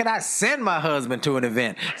saying, where can I send my husband to an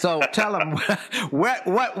event? So tell them,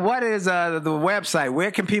 what is the website? Where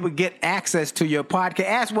can people get access to your podcast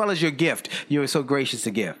as well as your gift you're so gracious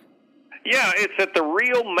to give? Yeah, it's at the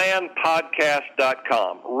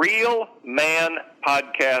realmanpodcast.com.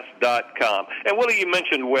 Realmanpodcast.com. And Willie, you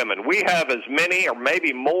mentioned women. We have as many or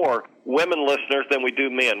maybe more women listeners than we do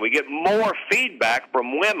men. We get more feedback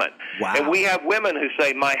from women. Wow. And we have women who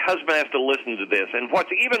say, my husband has to listen to this. And what's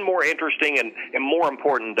even more interesting and more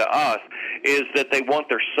important to us is that they want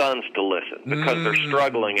their sons to listen because they're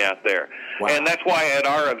struggling out there. Wow. And that's why at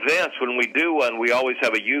our events, when we do one, we always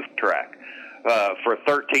have a youth track. For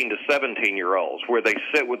 13 to 17-year-olds, where they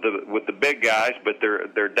sit with the big guys, but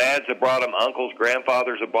their dads have brought them, uncles,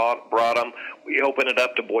 grandfathers have brought them. We open it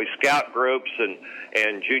up to Boy Scout groups and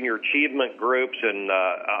junior achievement groups and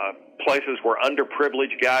places where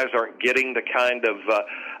underprivileged guys aren't getting the kind of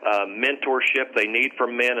mentorship they need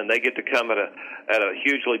from men, and they get to come at a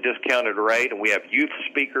hugely discounted rate. And we have youth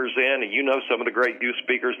speakers in, and you know some of the great youth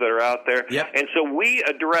speakers that are out there. Yep. And so we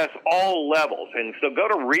address all levels. And so go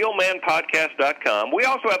to realmanpodcast.com. We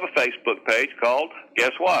also have a Facebook page called,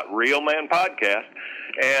 guess what, Real Man Podcast.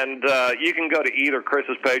 And you can go to either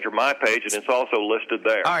Chris's page or my page, and it's also listed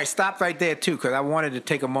there. All right, stop right there, too, because I wanted to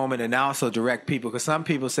take a moment and also direct people, because some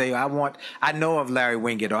people say, I know of Larry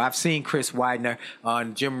Winget, or I've seen Chris Widener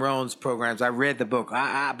on Jim Rohn's programs. I read the book,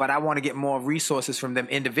 but I want to get more resources from them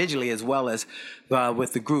individually as well as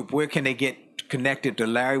with the group. Where can they get connected to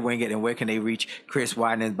Larry Winget, and where can they reach Chris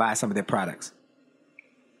Widener and buy some of their products?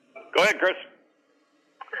 Go ahead, Chris.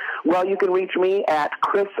 Well, you can reach me at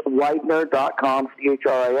chriswidener.com,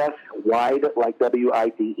 CHRIS, Wide, like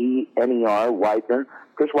WIDENER, Widener.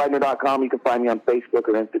 chriswidener.com. You can find me on Facebook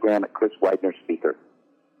or Instagram at Chris Widener Speaker.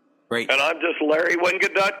 Great. And I'm just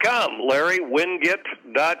LarryWinget.com,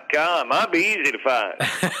 LarryWinget.com. I'll be easy to find.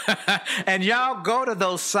 And y'all go to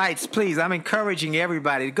those sites, please. I'm encouraging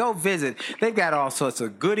everybody to go visit. They've got all sorts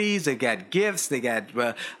of goodies. They got gifts. They got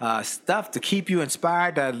stuff to keep you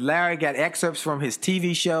inspired. Larry got excerpts from his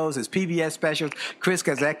TV shows, his PBS specials. Chris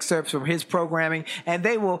got excerpts from his programming, and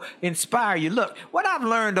they will inspire you. Look, what I've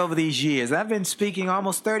learned over these years, I've been speaking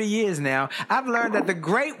almost 30 years now, I've learned that the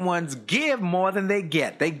great ones give more than they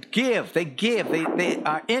get. They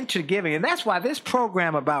are into giving. And that's why this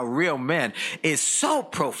program about real men is so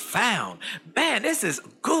profound. Man, this is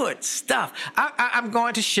good stuff. I'm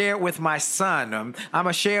going to share it with my son. I'm going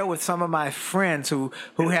to share it with some of my friends who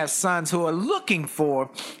have sons who are looking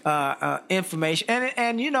for information.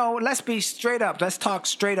 And, you know, let's be straight up. Let's talk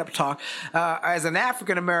straight up talk. As an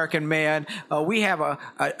African-American man, we have a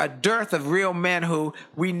dearth of real men who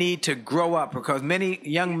we need to grow up, because many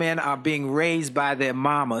young men are being raised by their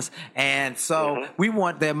mamas. And so we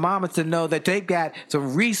want their mamas to know that they've got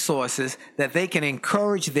some resources that they can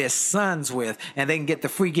encourage their sons with, and they can get the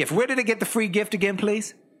free gift. Where did they get the free gift again,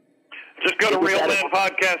 please? Just go to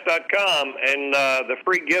realmanpodcast.com, and the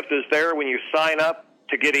free gift is there when you sign up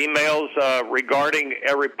to get emails regarding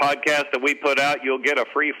every podcast that we put out. You'll get a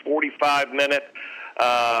free 45-minute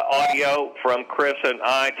audio from Chris and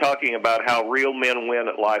I talking about how real men win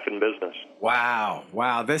at life and business. Wow.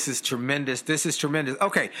 This is tremendous.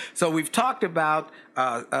 Okay, so we've talked about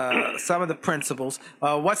some of the principles.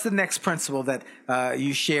 What's the next principle that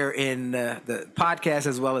you share in the podcast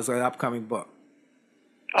as well as the upcoming book?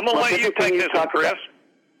 I'm going to let you take this one, Chris.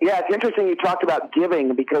 Yeah, it's interesting you talked about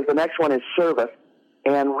giving because the next one is service,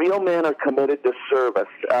 and real men are committed to service.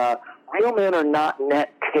 Real men are not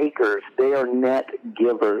net takers. They are net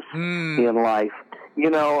givers in life. You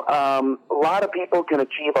know, a lot of people can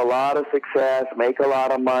achieve a lot of success, make a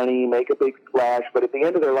lot of money, make a big splash, but at the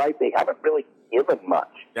end of their life, they haven't really given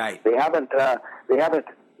much. Right. They haven't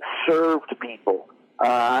served people.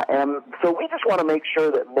 And so we just want to make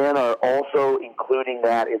sure that men are also including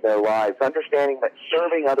that in their lives, understanding that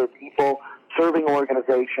serving other people, serving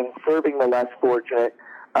organizations, serving the less fortunate,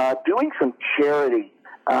 doing some charity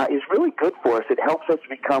is really good for us. It helps us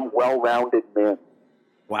become well-rounded men.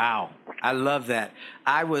 Wow. I love that.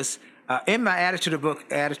 I was in my Attitude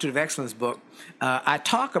of Excellence book, I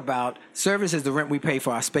talk about service is the rent we pay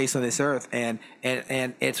for our space on this earth, and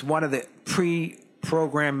it's one of the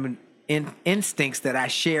pre-programmed instincts that I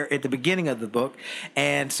share at the beginning of the book.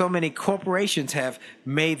 And so many corporations have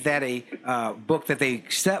made that a book that they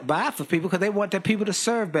buy for people because they want their people to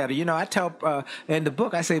serve better. You know, I tell in the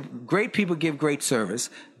book, I say great people give great service.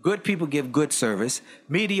 Good people give good service.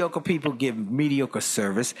 Mediocre people give mediocre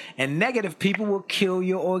service. And negative people will kill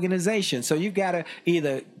your organization. So you've got to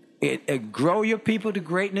either grow your people to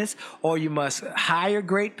greatness, or you must hire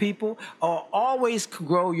great people, or always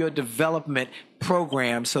grow your development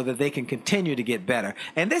program so that they can continue to get better.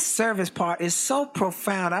 And this service part is so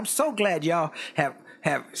profound. I'm so glad y'all have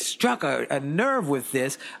struck a nerve with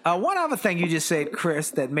this. One other thing you just said,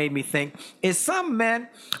 Chris, that made me think is some men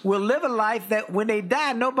will live a life that when they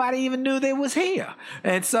die, nobody even knew they was here.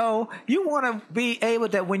 And so you want to be able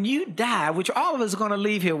that when you die, which all of us are going to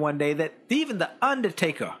leave here one day, that even the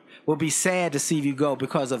undertaker will be sad to see you go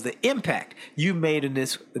because of the impact you made in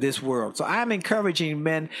this world. So I'm encouraging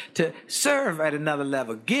men to serve at another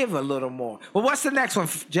level, give a little more. Well, what's the next one,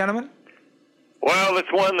 gentlemen? Well,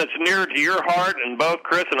 it's one that's near to your heart and both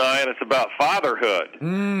Chris and I, and it's about fatherhood.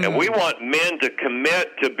 And we want men to commit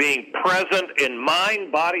to being present in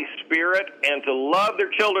mind, body, spirit, and to love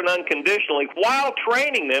their children unconditionally while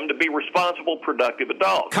training them to be responsible, productive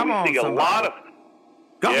adults. Come on, see a lot of.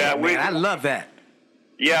 Go ahead, man. I love that.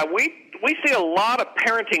 Yeah, we see a lot of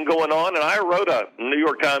parenting going on, and I wrote a New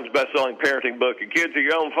York Times best-selling parenting book, Your Kids Are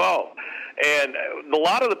Your Own Fault. And a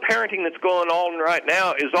lot of the parenting that's going on right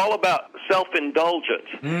now is all about self-indulgence,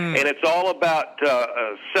 and it's all about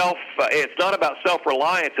it's not about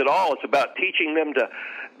self-reliance at all. It's about teaching them to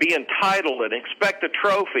be entitled and expect a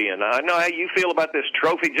trophy. And I know how you feel about this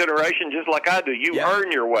trophy generation just like I do. You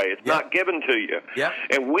earn your way. It's not given to you.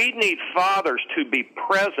 And we need fathers to be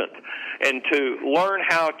present and to learn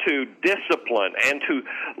how to discipline and to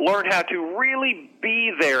learn how to really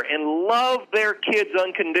be there and love their kids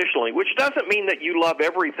unconditionally, which doesn't mean that you love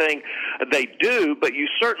everything they do, but you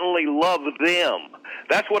certainly love them.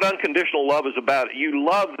 That's what unconditional love is about. You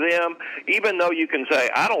love them, even though you can say,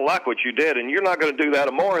 I don't like what you did, and you're not going to do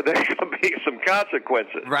that more. There's going to be some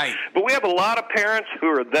consequences. Right. But we have a lot of parents who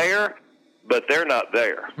are there, but they're not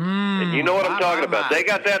there. And you know what I'm talking about. They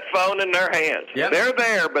got that phone in their hands. They're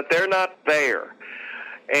there, but they're not there.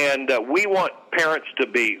 And we want parents to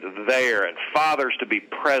be there and fathers to be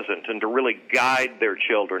present and to really guide their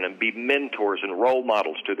children and be mentors and role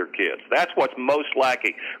models to their kids. That's what's most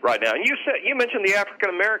lacking right now. And you mentioned the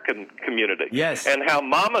African-American community. Yes. And how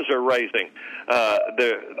mamas are raising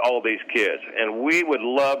all these kids. And we would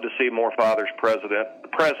love to see more fathers present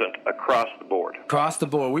across the board. Across the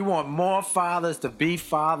board. We want more fathers to be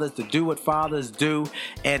fathers, to do what fathers do,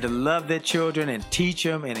 and to love their children and teach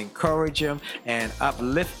them and encourage them and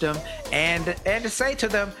uplift them and to say to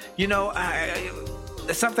them, you know,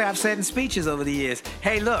 something I've said in speeches over the years.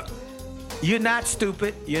 Hey, look, you're not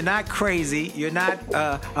stupid. You're not crazy. You're not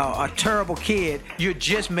a terrible kid. You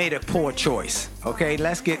just made a poor choice. Okay,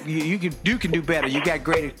 let's get you can do better. You got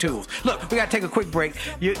greater tools. Look, we got to take a quick break.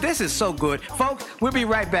 This is so good, folks. We'll be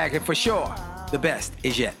right back, and for sure, the best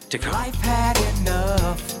is yet to come. Life had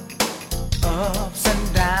enough ups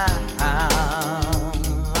and downs.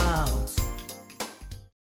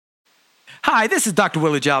 Hi, this is Dr.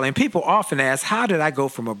 Willie Jolly, and people often ask, how did I go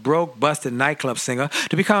from a broke, busted nightclub singer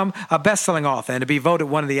to become a best-selling author and to be voted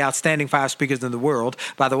one of the outstanding 5 speakers in the world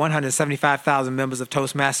by the 175,000 members of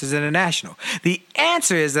Toastmasters International? The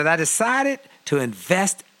answer is that I decided to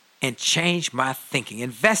invest and changed my thinking,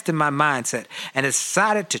 invested in my mindset, and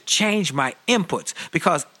decided to change my inputs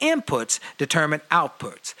because inputs determine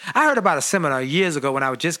outputs. I heard about a seminar years ago when I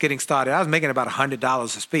was just getting started. I was making about $100 a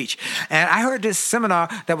speech. And I heard this seminar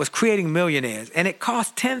that was creating millionaires, and it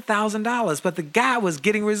cost $10,000, but the guy was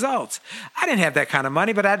getting results. I didn't have that kind of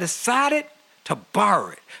money, but I decided to borrow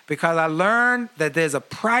it because I learned that there's a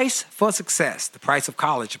price for success, the price of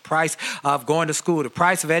college, the price of going to school, the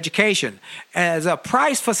price of education. And there's a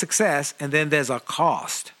price for success, and then there's a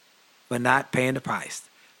cost for not paying the price,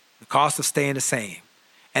 the cost of staying the same.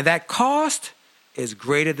 And that cost is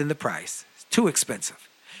greater than the price. It's too expensive.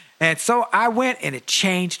 And so I went and it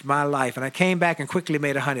changed my life. And I came back and quickly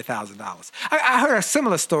made $100,000. I heard a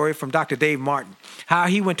similar story from Dr. Dave Martin, how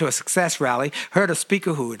he went to a success rally, heard a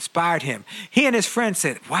speaker who inspired him. He and his friends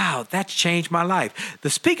said, wow, that's changed my life.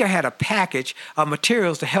 The speaker had a package of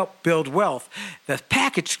materials to help build wealth. The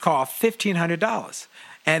package cost $1,500.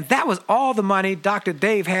 And that was all the money Dr.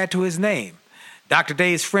 Dave had to his name. Dr.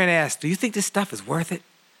 Dave's friend asked, do you think this stuff is worth it?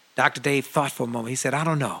 Dr. Dave thought for a moment. He said, I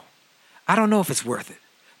don't know. I don't know if it's worth it.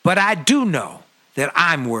 But I do know that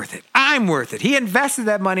I'm worth it. I'm worth it. He invested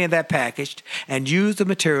that money in that package and used the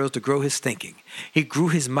materials to grow his thinking. He grew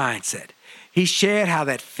his mindset. He shared how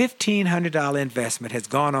that $1,500 investment has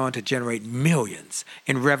gone on to generate millions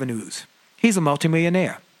in revenues. He's a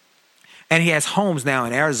multimillionaire. And he has homes now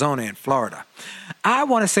in Arizona and Florida. I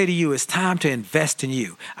want to say to you, it's time to invest in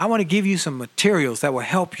you. I want to give you some materials that will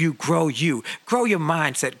help you, grow your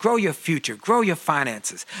mindset, grow your future, grow your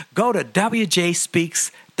finances. Go to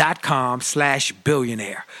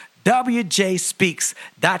wjspeaks.com/billionaire.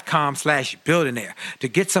 wjspeaks.com/billionaire to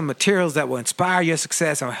get some materials that will inspire your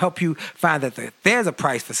success and will help you find that there's a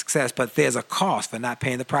price for success, but there's a cost for not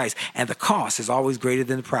paying the price. And the cost is always greater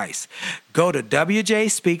than the price. Go to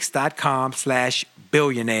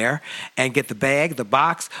wjspeaks.com/billionaire and get the bag, the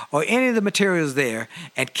box, or any of the materials there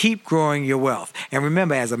and keep growing your wealth. And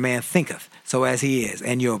remember, as a man thinketh, so as he is,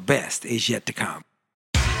 and your best is yet to come.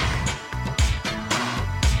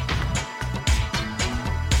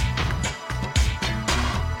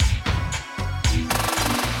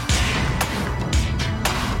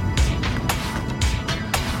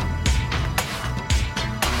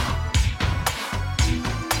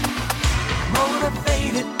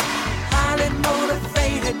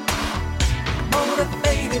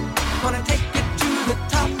 Gonna take it to the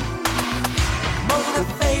top.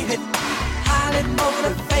 Motivated, highly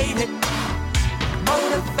motivated,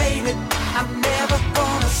 I'm never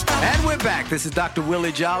gonna stop. And we're back. This is Dr.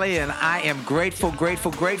 Willie Jolly, and I am grateful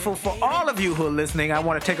for all of you who are listening. I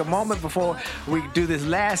want to take a moment before we do this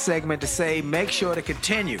last segment to say, make sure to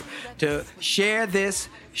continue to share this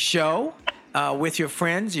show with your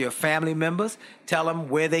friends, your family members. Tell them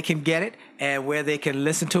where they can get it and where they can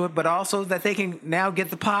listen to it, but also that they can now get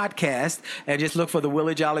the podcast and just look for the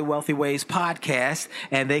Willie Jolly Wealthy Ways podcast,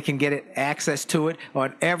 and they can get access to it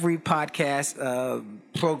on every podcast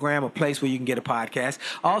program or place where you can get a podcast.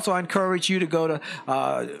 Also, I encourage you to go to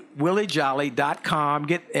williejolly.com,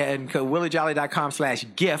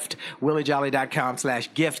 williejolly.com/gift,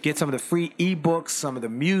 williejolly.com/gift. Get some of the free ebooks, some of the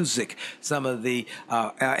music, some of the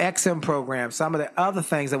XM programs, some of the other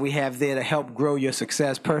things that we have there to help grow your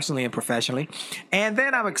success personally and professionally. And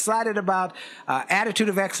then I'm excited about Attitude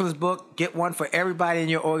of Excellence book. Get one for everybody in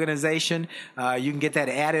your organization. You can get that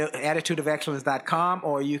at attitudeofexcellence.com,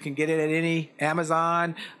 or you can get it at any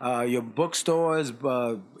Amazon, your bookstores,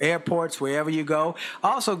 airports, wherever you go.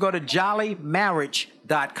 Also, go to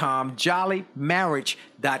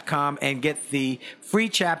jollymarriage.com, and get the free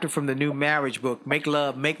chapter from the new marriage book, Make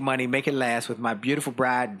Love, Make Money, Make It Last, with my beautiful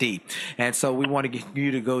bride, Dee. And so we want to get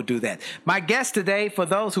you to go do that. My guests today, for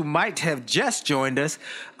those who might have just joined us,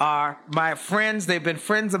 are my friends. They've been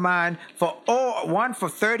friends of mine for one for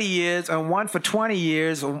 30 years and one for 20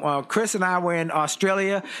 years. Chris and I were in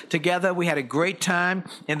Australia together. We had a great time.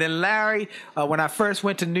 And then Larry, when I first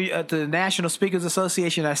went to the National Speakers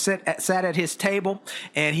Association, I sat at his table,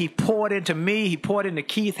 and he poured into me. He poured into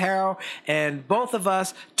Keith Harrell, and both of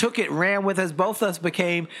us took it, ran with us. Both of us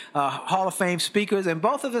became Hall of Fame speakers, and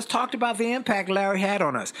both of us talked about the impact Larry had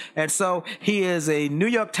on us. And so he is a New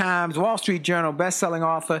York Times, Wall Street Journal best-selling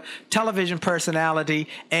author, television personality,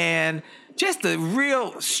 and just a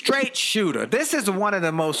real straight shooter. This is one of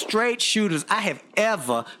the most straight shooters I have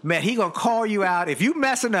ever met. He gonna call you out. If you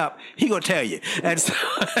messing up, he gonna tell you. And so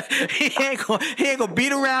he ain't gonna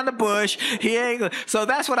beat around the bush. So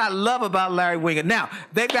that's what I love about Larry Winget. Now,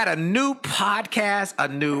 they've got a new podcast, a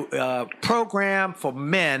new program for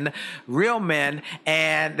men, real men,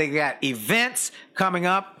 and they got events coming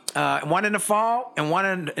up. one in the fall and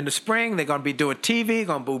one in the spring. They're going to be doing TV,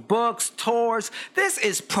 going to do books, tours. This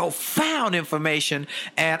is profound information,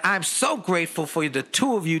 and I'm so grateful for the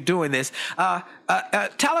two of you doing this.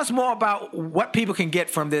 Tell us more about what people can get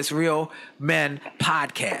from this Real Men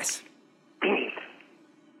podcast.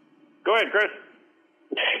 Go ahead, Chris.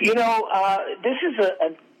 You know, this is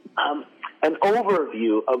an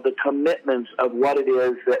overview of the commitments of what it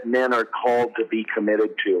is that men are called to be committed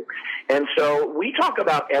to. And so we talk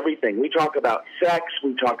about everything. We talk about sex.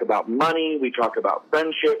 We talk about money. We talk about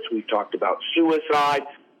friendships. We've talked about suicide.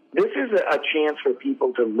 This is a chance for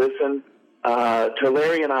people to listen to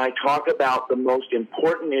Larry and I talk about the most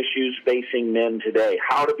important issues facing men today: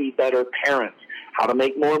 how to be better parents, how to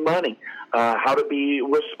make more money, how to be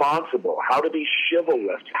responsible, how to be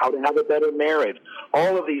chivalrous, how to have a better marriage.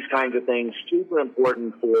 All of these kinds of things, super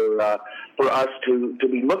important for us to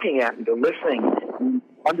be looking at and to listening, and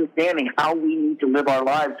understanding how we need to live our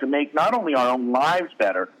lives to make not only our own lives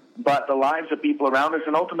better, but the lives of people around us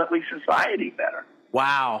and ultimately society better.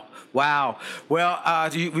 Wow. Well,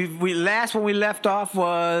 we last when we left off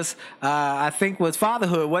was, I think, was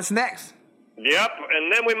fatherhood. What's next? Yep,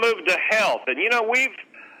 and then we moved to health. And, you know,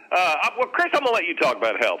 well, Chris, I'm going to let you talk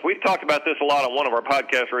about health. We've talked about this a lot on one of our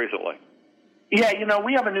podcasts recently. Yeah, you know,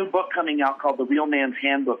 we have a new book coming out called The Real Man's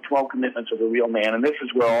Handbook, 12 Commitments of the Real Man, and this is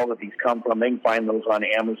where all of these come from. They can find those on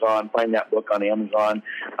Amazon, find that book on Amazon,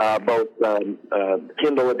 both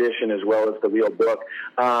Kindle edition as well as the real book.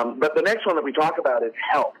 But the next one that we talk about is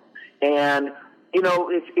health. And, you know,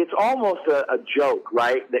 it's almost a joke,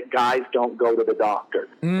 right, that guys don't go to the doctor,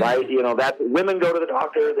 right? You know, that women go to the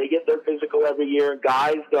doctor, they get their physical every year.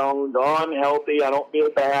 Guys don't. Oh, I'm healthy, I don't feel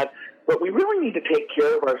bad. But we really need to take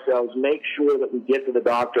care of ourselves, make sure that we get to the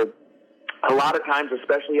doctor. A lot of times,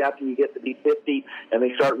 especially after you get to be 50 and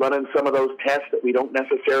they start running some of those tests that we don't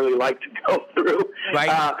necessarily like to go through,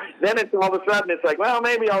 right. Then it's all of a sudden it's like, well,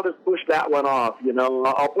 maybe I'll just push that one off. You know,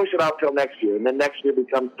 I'll push it off till next year, and then next year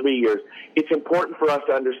becomes 3 years. It's important for us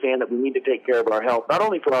to understand that we need to take care of our health, not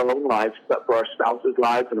only for our own lives, but for our spouses'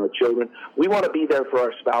 lives and our children. We want to be there for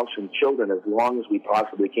our spouse and children as long as we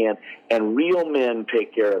possibly can, and real men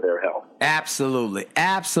take care of their health. Absolutely.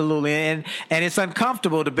 And it's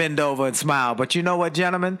uncomfortable to bend over and smile. But you know what,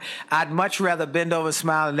 gentlemen? I'd much rather bend over and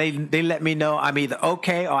smile and they let me know I'm either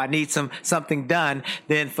okay or I need something done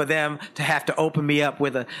than for them to have to open me up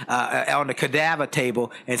with on the cadaver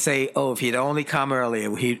table and say, oh, if he'd only come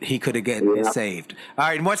earlier, he could have gotten saved. All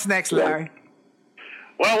right, and what's next, Larry?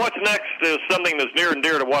 Well, what's next is something that's near and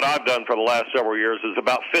dear to what I've done for the last several years, is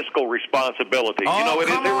about fiscal responsibility. Oh, you know,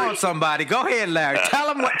 come on, somebody. Go ahead, Larry.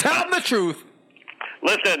 Tell them the truth.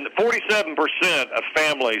 Listen, 47% of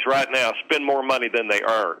families right now spend more money than they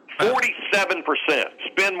earn. 47%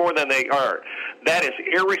 spend more than they earn. That is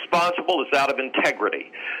irresponsible. It's out of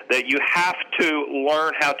integrity. That you have to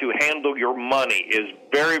learn how to handle your money is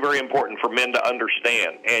very, very important for men to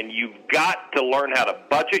understand. And you've got to learn how to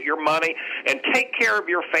budget your money and take care of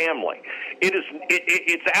your family.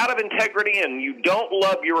 It's out of integrity, and you don't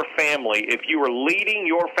love your family if you are leading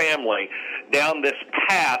your family down this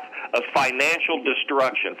path of financial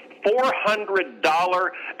destruction. $400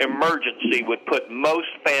 emergency would put most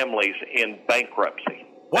families in bankruptcy.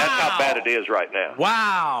 Wow. That's how bad it is right now.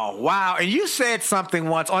 Wow. And you said something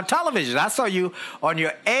once on television. I saw you on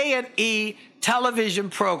your A&E television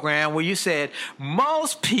program where you said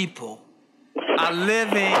most people are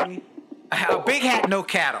living a big hat, no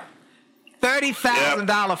cattle. $30,000,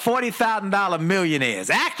 $40,000 millionaires,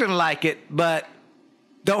 acting like it, but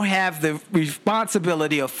don't have the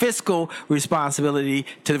responsibility or fiscal responsibility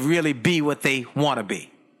to really be what they want to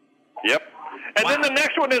be. Yep. And then the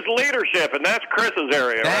next one is leadership, and that's Chris's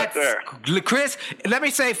area right there. Chris, let me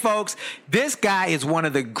say, folks, this guy is one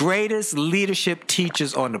of the greatest leadership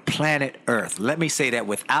teachers on the planet Earth. Let me say that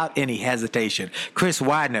without any hesitation. Chris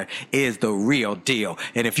Widener is the real deal.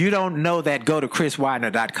 And if you don't know that, go to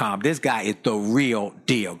chriswidener.com. This guy is the real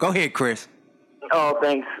deal. Go ahead, Chris. Oh,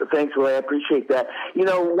 thanks, Ray. I appreciate that. You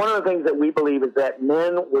know, one of the things that we believe is that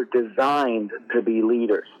men were designed to be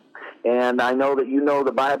leaders. And I know that you know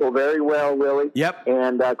the Bible very well, Willie. Yep.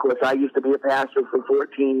 And, of course, I used to be a pastor for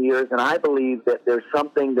 14 years, and I believe that there's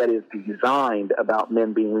something that is designed about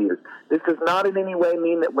men being leaders. This does not in any way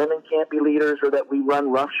mean that women can't be leaders or that we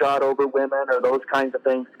run roughshod over women or those kinds of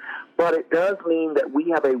things. But it does mean that we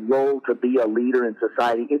have a role to be a leader in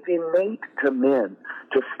society. It's innate to men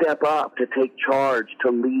to step up, to take charge,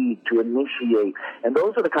 to lead, to initiate. And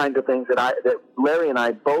those are the kinds of things that Larry and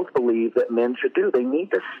I both believe that men should do. They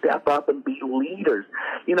need to step up and be leaders.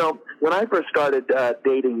 You know, when I first started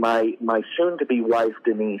dating my soon-to-be wife,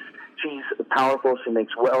 Denise, she's powerful. She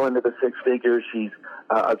makes well into the six figures. She's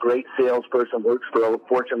a great salesperson, works for a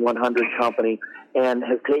Fortune 100 company, and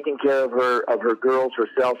has taken care of her girls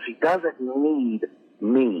herself. She doesn't need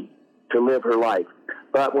me to live her life.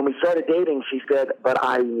 But when we started dating, she said, but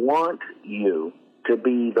I want you to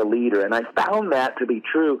be the leader. And I found that to be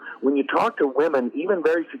true. When you talk to women, even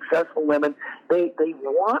very successful women, they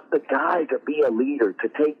want the guy to be a leader, to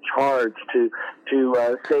take charge, to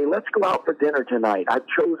say, let's go out for dinner tonight. I've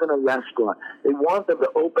chosen a restaurant. They want them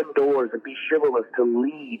to open doors and be chivalrous, to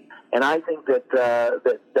lead. And I think that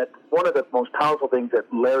one of the most powerful things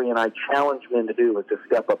that Larry and I challenge men to do is to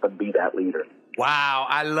step up and be that leader. Wow,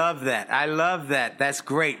 I love that. I love that. That's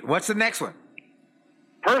great. What's the next one?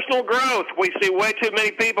 Personal growth. We see way too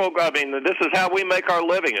many people. I mean, this is how we make our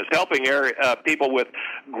living, is helping people with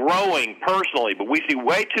growing personally. But we see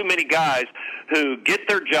way too many guys who get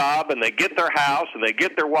their job and they get their house and they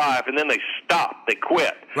get their wife and then they stop. They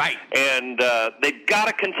quit. Right. And they've got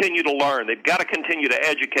to continue to learn. They've got to continue to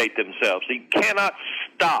educate themselves. You cannot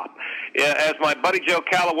stop. As my buddy Joe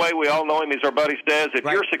Calloway, we all know him, he's our buddy, says, if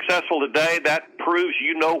you're successful today, that proves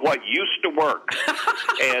you know what used to work.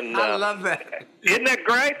 And I love that. Isn't that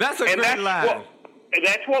great? That's a great line.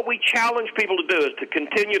 That's what we challenge people to do, is to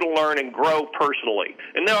continue to learn and grow personally.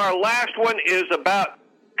 And now our last one is about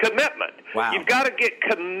commitment. Wow. You've got to get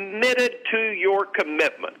committed to your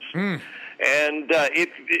commitments. And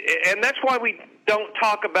that's why we don't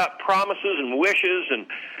talk about promises and wishes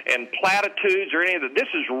and platitudes or any of that. This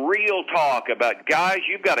is real talk about, guys,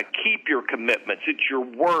 you've got to keep your commitments. It's your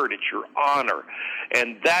word. It's your honor.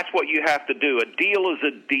 And that's what you have to do. A deal is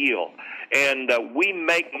a deal. And we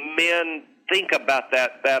make men think about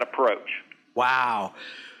that approach. Wow.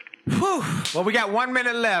 Whew. Well, we got 1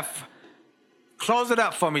 minute left. Close it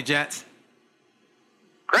up for me, gents.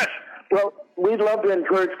 Chris. Well, we'd love to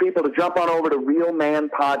encourage people to jump on over to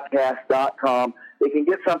realmanpodcast.com. They can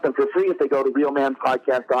get something for free if they go to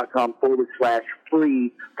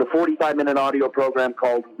realmanpodcast.com/free. It's a 45-minute audio program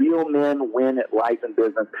called Real Men Win at Life and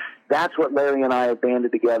Business. That's what Larry and I have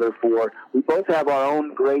banded together for. We both have our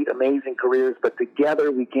own great, amazing careers, but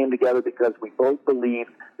together we came together because we both believe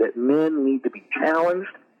that men need to be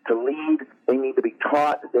challenged to lead. They need to be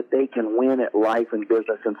taught that they can win at life and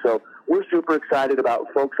business. And so we're super excited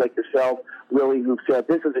about folks like yourself, Willie, who've said,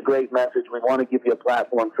 this is a great message. We want to give you a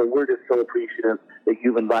platform. So we're just so appreciative that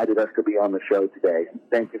you've invited us to be on the show today.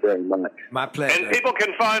 Thank you very much. My pleasure. And people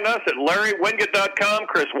can find us at LarryWingate.com,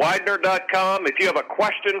 ChrisWidener.com. If you have a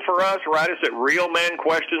question for us, write us at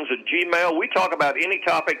realmanquestions@gmail.com. We talk about any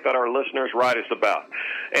topic that our listeners write us about.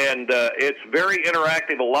 And it's very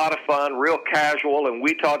interactive, a lot of fun, real casual, and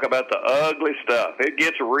we talk about the ugly stuff. It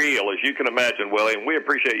gets real, as you can imagine, Willie, and we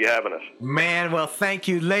appreciate you having us. Man, well, thank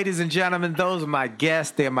you, ladies and gentlemen. Those are my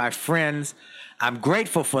guests. They're my friends. I'm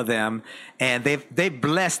grateful for them, and they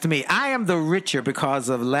blessed me. I am the richer because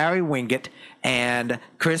of Larry Winget and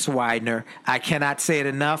Chris Widener. I cannot say it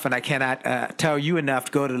enough, and I cannot tell you enough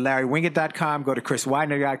to go to LarryWingate.com, go to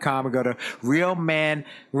ChrisWidener.com, and go to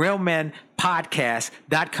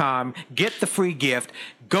RealMenPodcast.com. Get the free gift.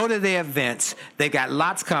 Go to their events. They got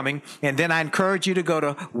lots coming. And then I encourage you to go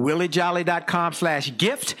to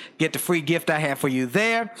williejolly.com/gift. Get the free gift I have for you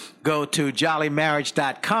there. Go to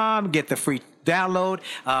jollymarriage.com. Get the free download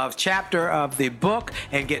of chapter of the book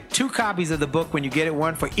and get 2 copies of the book when you get it,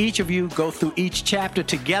 one for each of you. Go through each chapter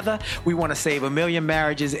together. We want to save 1 million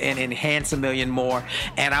marriages and enhance 1 million more.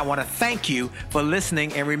 And I want to thank you for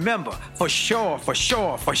listening. And remember, for sure,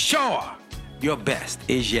 your best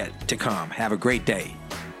is yet to come. Have a great day.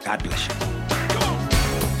 God bless you.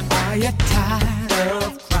 Are you tired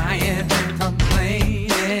of crying and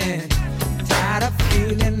complaining? Tired of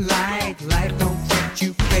feeling like life don't treat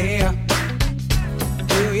you fair?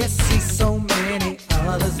 Do you see so many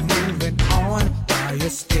others moving on while you're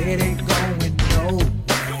steady going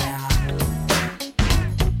nowhere?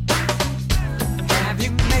 Have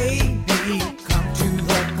you maybe come to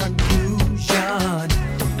the conclusion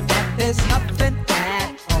that there's nothing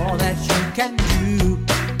at all that you can do?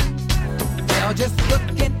 Well, just look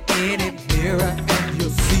in any mirror and you'll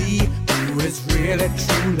see who is really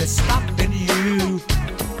truly stopping you.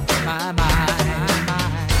 My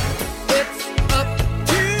it's up to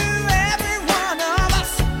every one of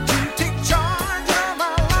us to take charge of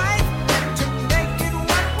our life and to make it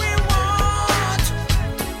what we want.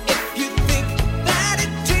 If you think that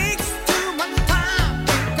it takes too much time,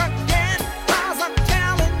 think again, 'cause I'm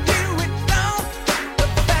telling you it don't. The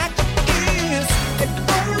fact is, it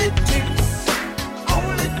only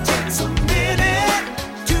takes a minute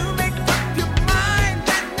to make up your mind,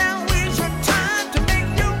 and now is your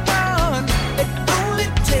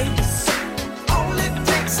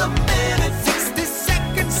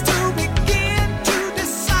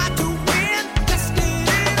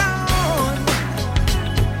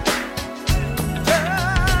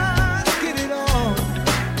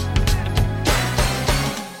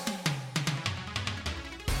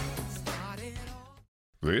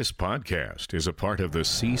This podcast is a part of the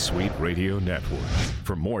C-Suite Radio Network.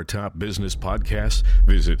 For more top business podcasts,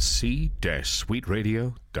 visit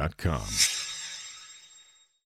c-suiteradio.com.